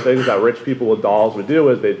popular things that rich people with dolls would do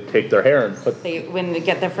is they'd take their hair and put... When they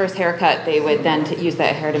get their first haircut, they would then use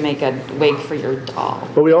that hair to make a wig for your doll.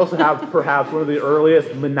 But we also have perhaps one of the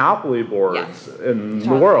earliest Monopoly boards in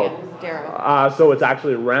the world. So it's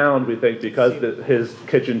actually round, we think, because his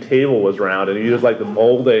kitchen table was round, and he used like the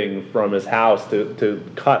molding from his house to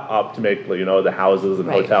cut up to make the houses and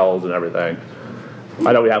hotels and everything.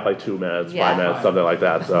 I know we have like 2 minutes, 5 minutes, something like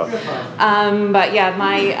that. So, but yeah,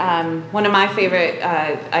 my one of my favorite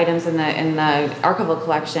items in the archival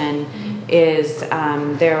collection is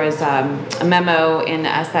there was a memo in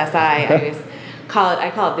SSI.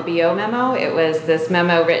 I call it the BO memo. It was this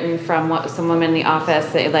memo written from some woman in the office,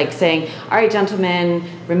 that, saying, "All right, gentlemen,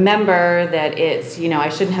 remember that it's I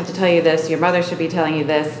shouldn't have to tell you this. Your mother should be telling you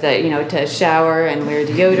this. That to shower and wear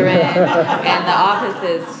deodorant. And the office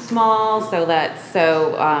is small, so that's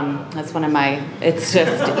one of my. It's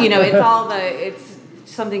just it's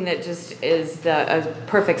something that just is a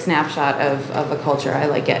perfect snapshot of a culture. I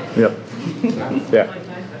like it. Yep.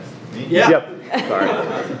 Yeah. Yep.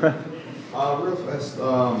 Sorry. Real fast,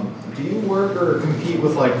 do you work or compete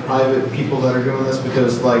with private people that are doing this?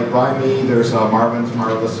 Because by me, there's Marvin's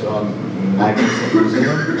Marvelous Magnificent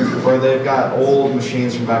Museum, where they've got old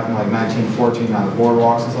machines from back in 1914 on the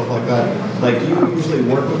boardwalks and stuff like that. Do you usually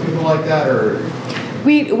work with people like that, or?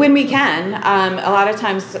 When we can, a lot of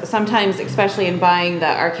times, sometimes, especially in buying the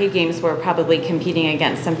arcade games, we're probably competing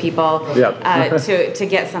against some people to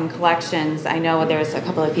get some collections. I know there's a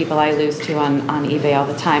couple of people I lose to on eBay all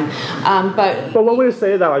the time. But when we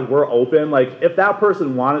say that we're open, if that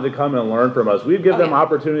person wanted to come and learn from us, we'd give them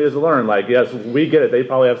opportunities to learn. Yes, we get it. They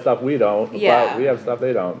probably have stuff we don't, but we have stuff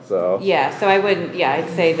they don't. So so I would I'd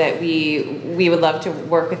say that we would love to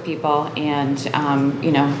work with people, and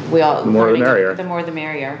we all the more the merrier. The more the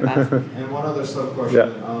merrier. And one other sub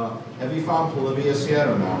question: have you found Polybius yet,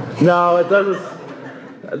 or no? No, it doesn't.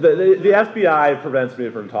 The FBI prevents me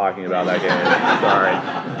from talking about that game.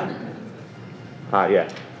 Sorry. Yeah.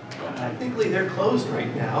 Technically, they're closed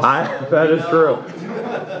right now. That is true.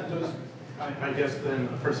 I guess then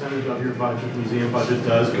a percentage of your budget, museum budget,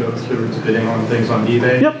 does go towards bidding on things on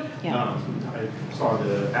eBay. Yep. I saw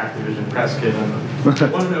the Activision press kit and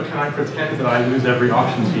I want to know, can I pretend that I lose every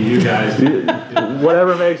auction to you guys?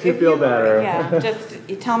 Whatever makes you feel better. Yeah, just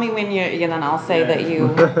you tell me when then I'll say that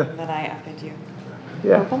I upped you.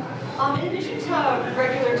 Yeah. In addition to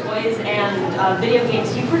regular toys and video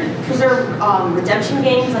games, do you preserve redemption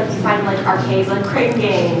games? You find arcades, Crane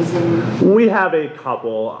games? And We have a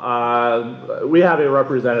couple. We have a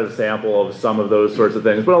representative sample of some of those sorts of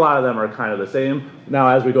things, but a lot of them are kind of the same. Now,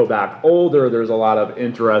 as we go back older, there's a lot of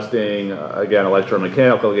interesting, again,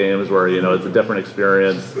 electromechanical games where, it's a different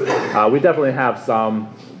experience. We definitely have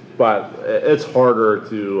some, but it's harder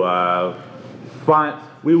to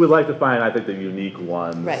we would like to find, I think, the unique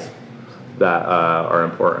ones that are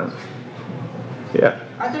important. Yeah.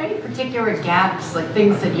 Are there any particular gaps, like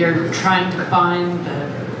things that you're trying to find?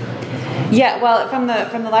 Yeah, well, from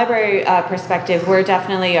the library perspective, we're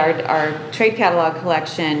definitely our trade catalog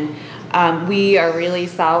collection. We are really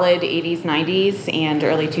solid 80s, 90s, and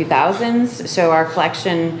early 2000s. So our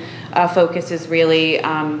collection focus is really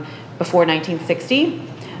before 1960.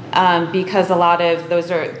 Because a lot of those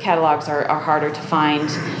catalogs are harder to find,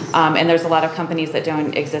 and there's a lot of companies that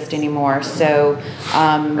don't exist anymore. So,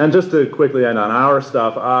 and just to quickly end on our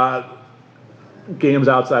stuff, games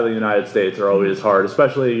outside the United States are always hard,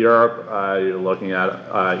 especially Europe. You're looking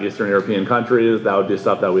at Eastern European countries. That would be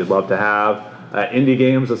stuff that we'd love to have. Indie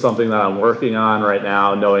games is something that I'm working on right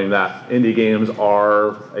now, knowing that indie games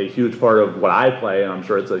are a huge part of what I play, and I'm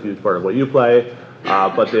sure it's a huge part of what you play,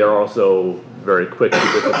 but they are also very quick to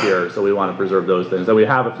disappear, so we want to preserve those things. And we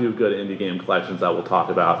have a few good indie game collections that we'll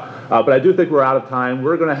talk about. But I do think we're out of time.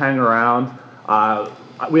 We're going to hang around.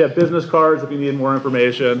 We have business cards if you need more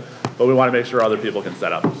information, but we want to make sure other people can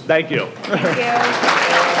set up. Thank you.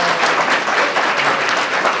 Thank you.